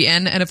for you at the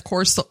end. And of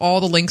course, all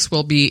the links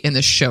will be in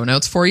the show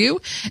notes for you.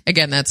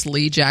 Again, that's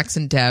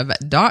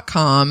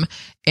leejacksondev.com.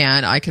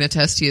 And I can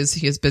attest he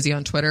is busy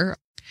on Twitter.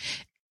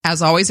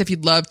 As always, if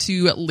you'd love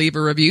to leave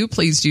a review,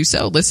 please do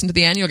so. Listen to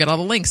the end. You'll get all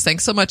the links.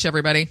 Thanks so much,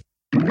 everybody.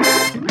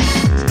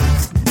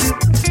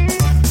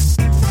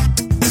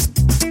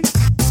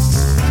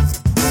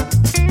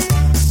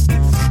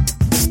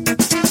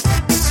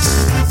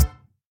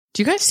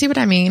 Do you guys see what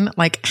I mean?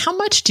 Like, how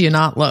much do you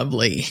not love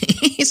Lee?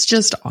 He's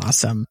just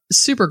awesome.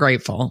 Super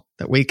grateful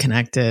that we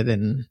connected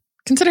and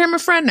consider him a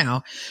friend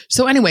now.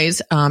 So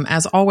anyways,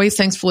 as always,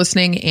 thanks for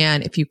listening.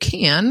 And if you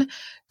can,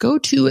 go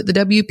to the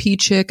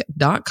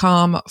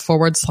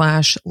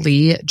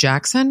WPChick.com/Lee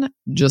Jackson,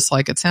 just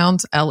like it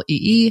sounds,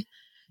 LeeJackson.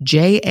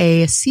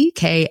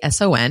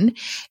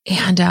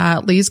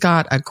 And Lee's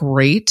got a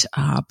great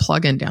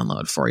plugin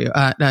download for you.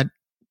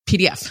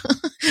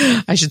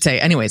 PDF, I should say.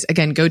 Anyways,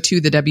 again, go to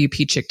the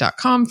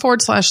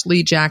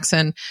WPChick.com/Lee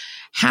Jackson.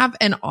 Have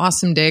an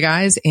awesome day,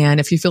 guys. And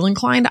if you feel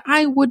inclined,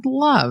 I would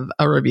love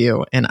a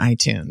review in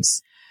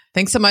iTunes.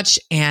 Thanks so much.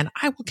 And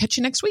I will catch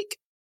you next week.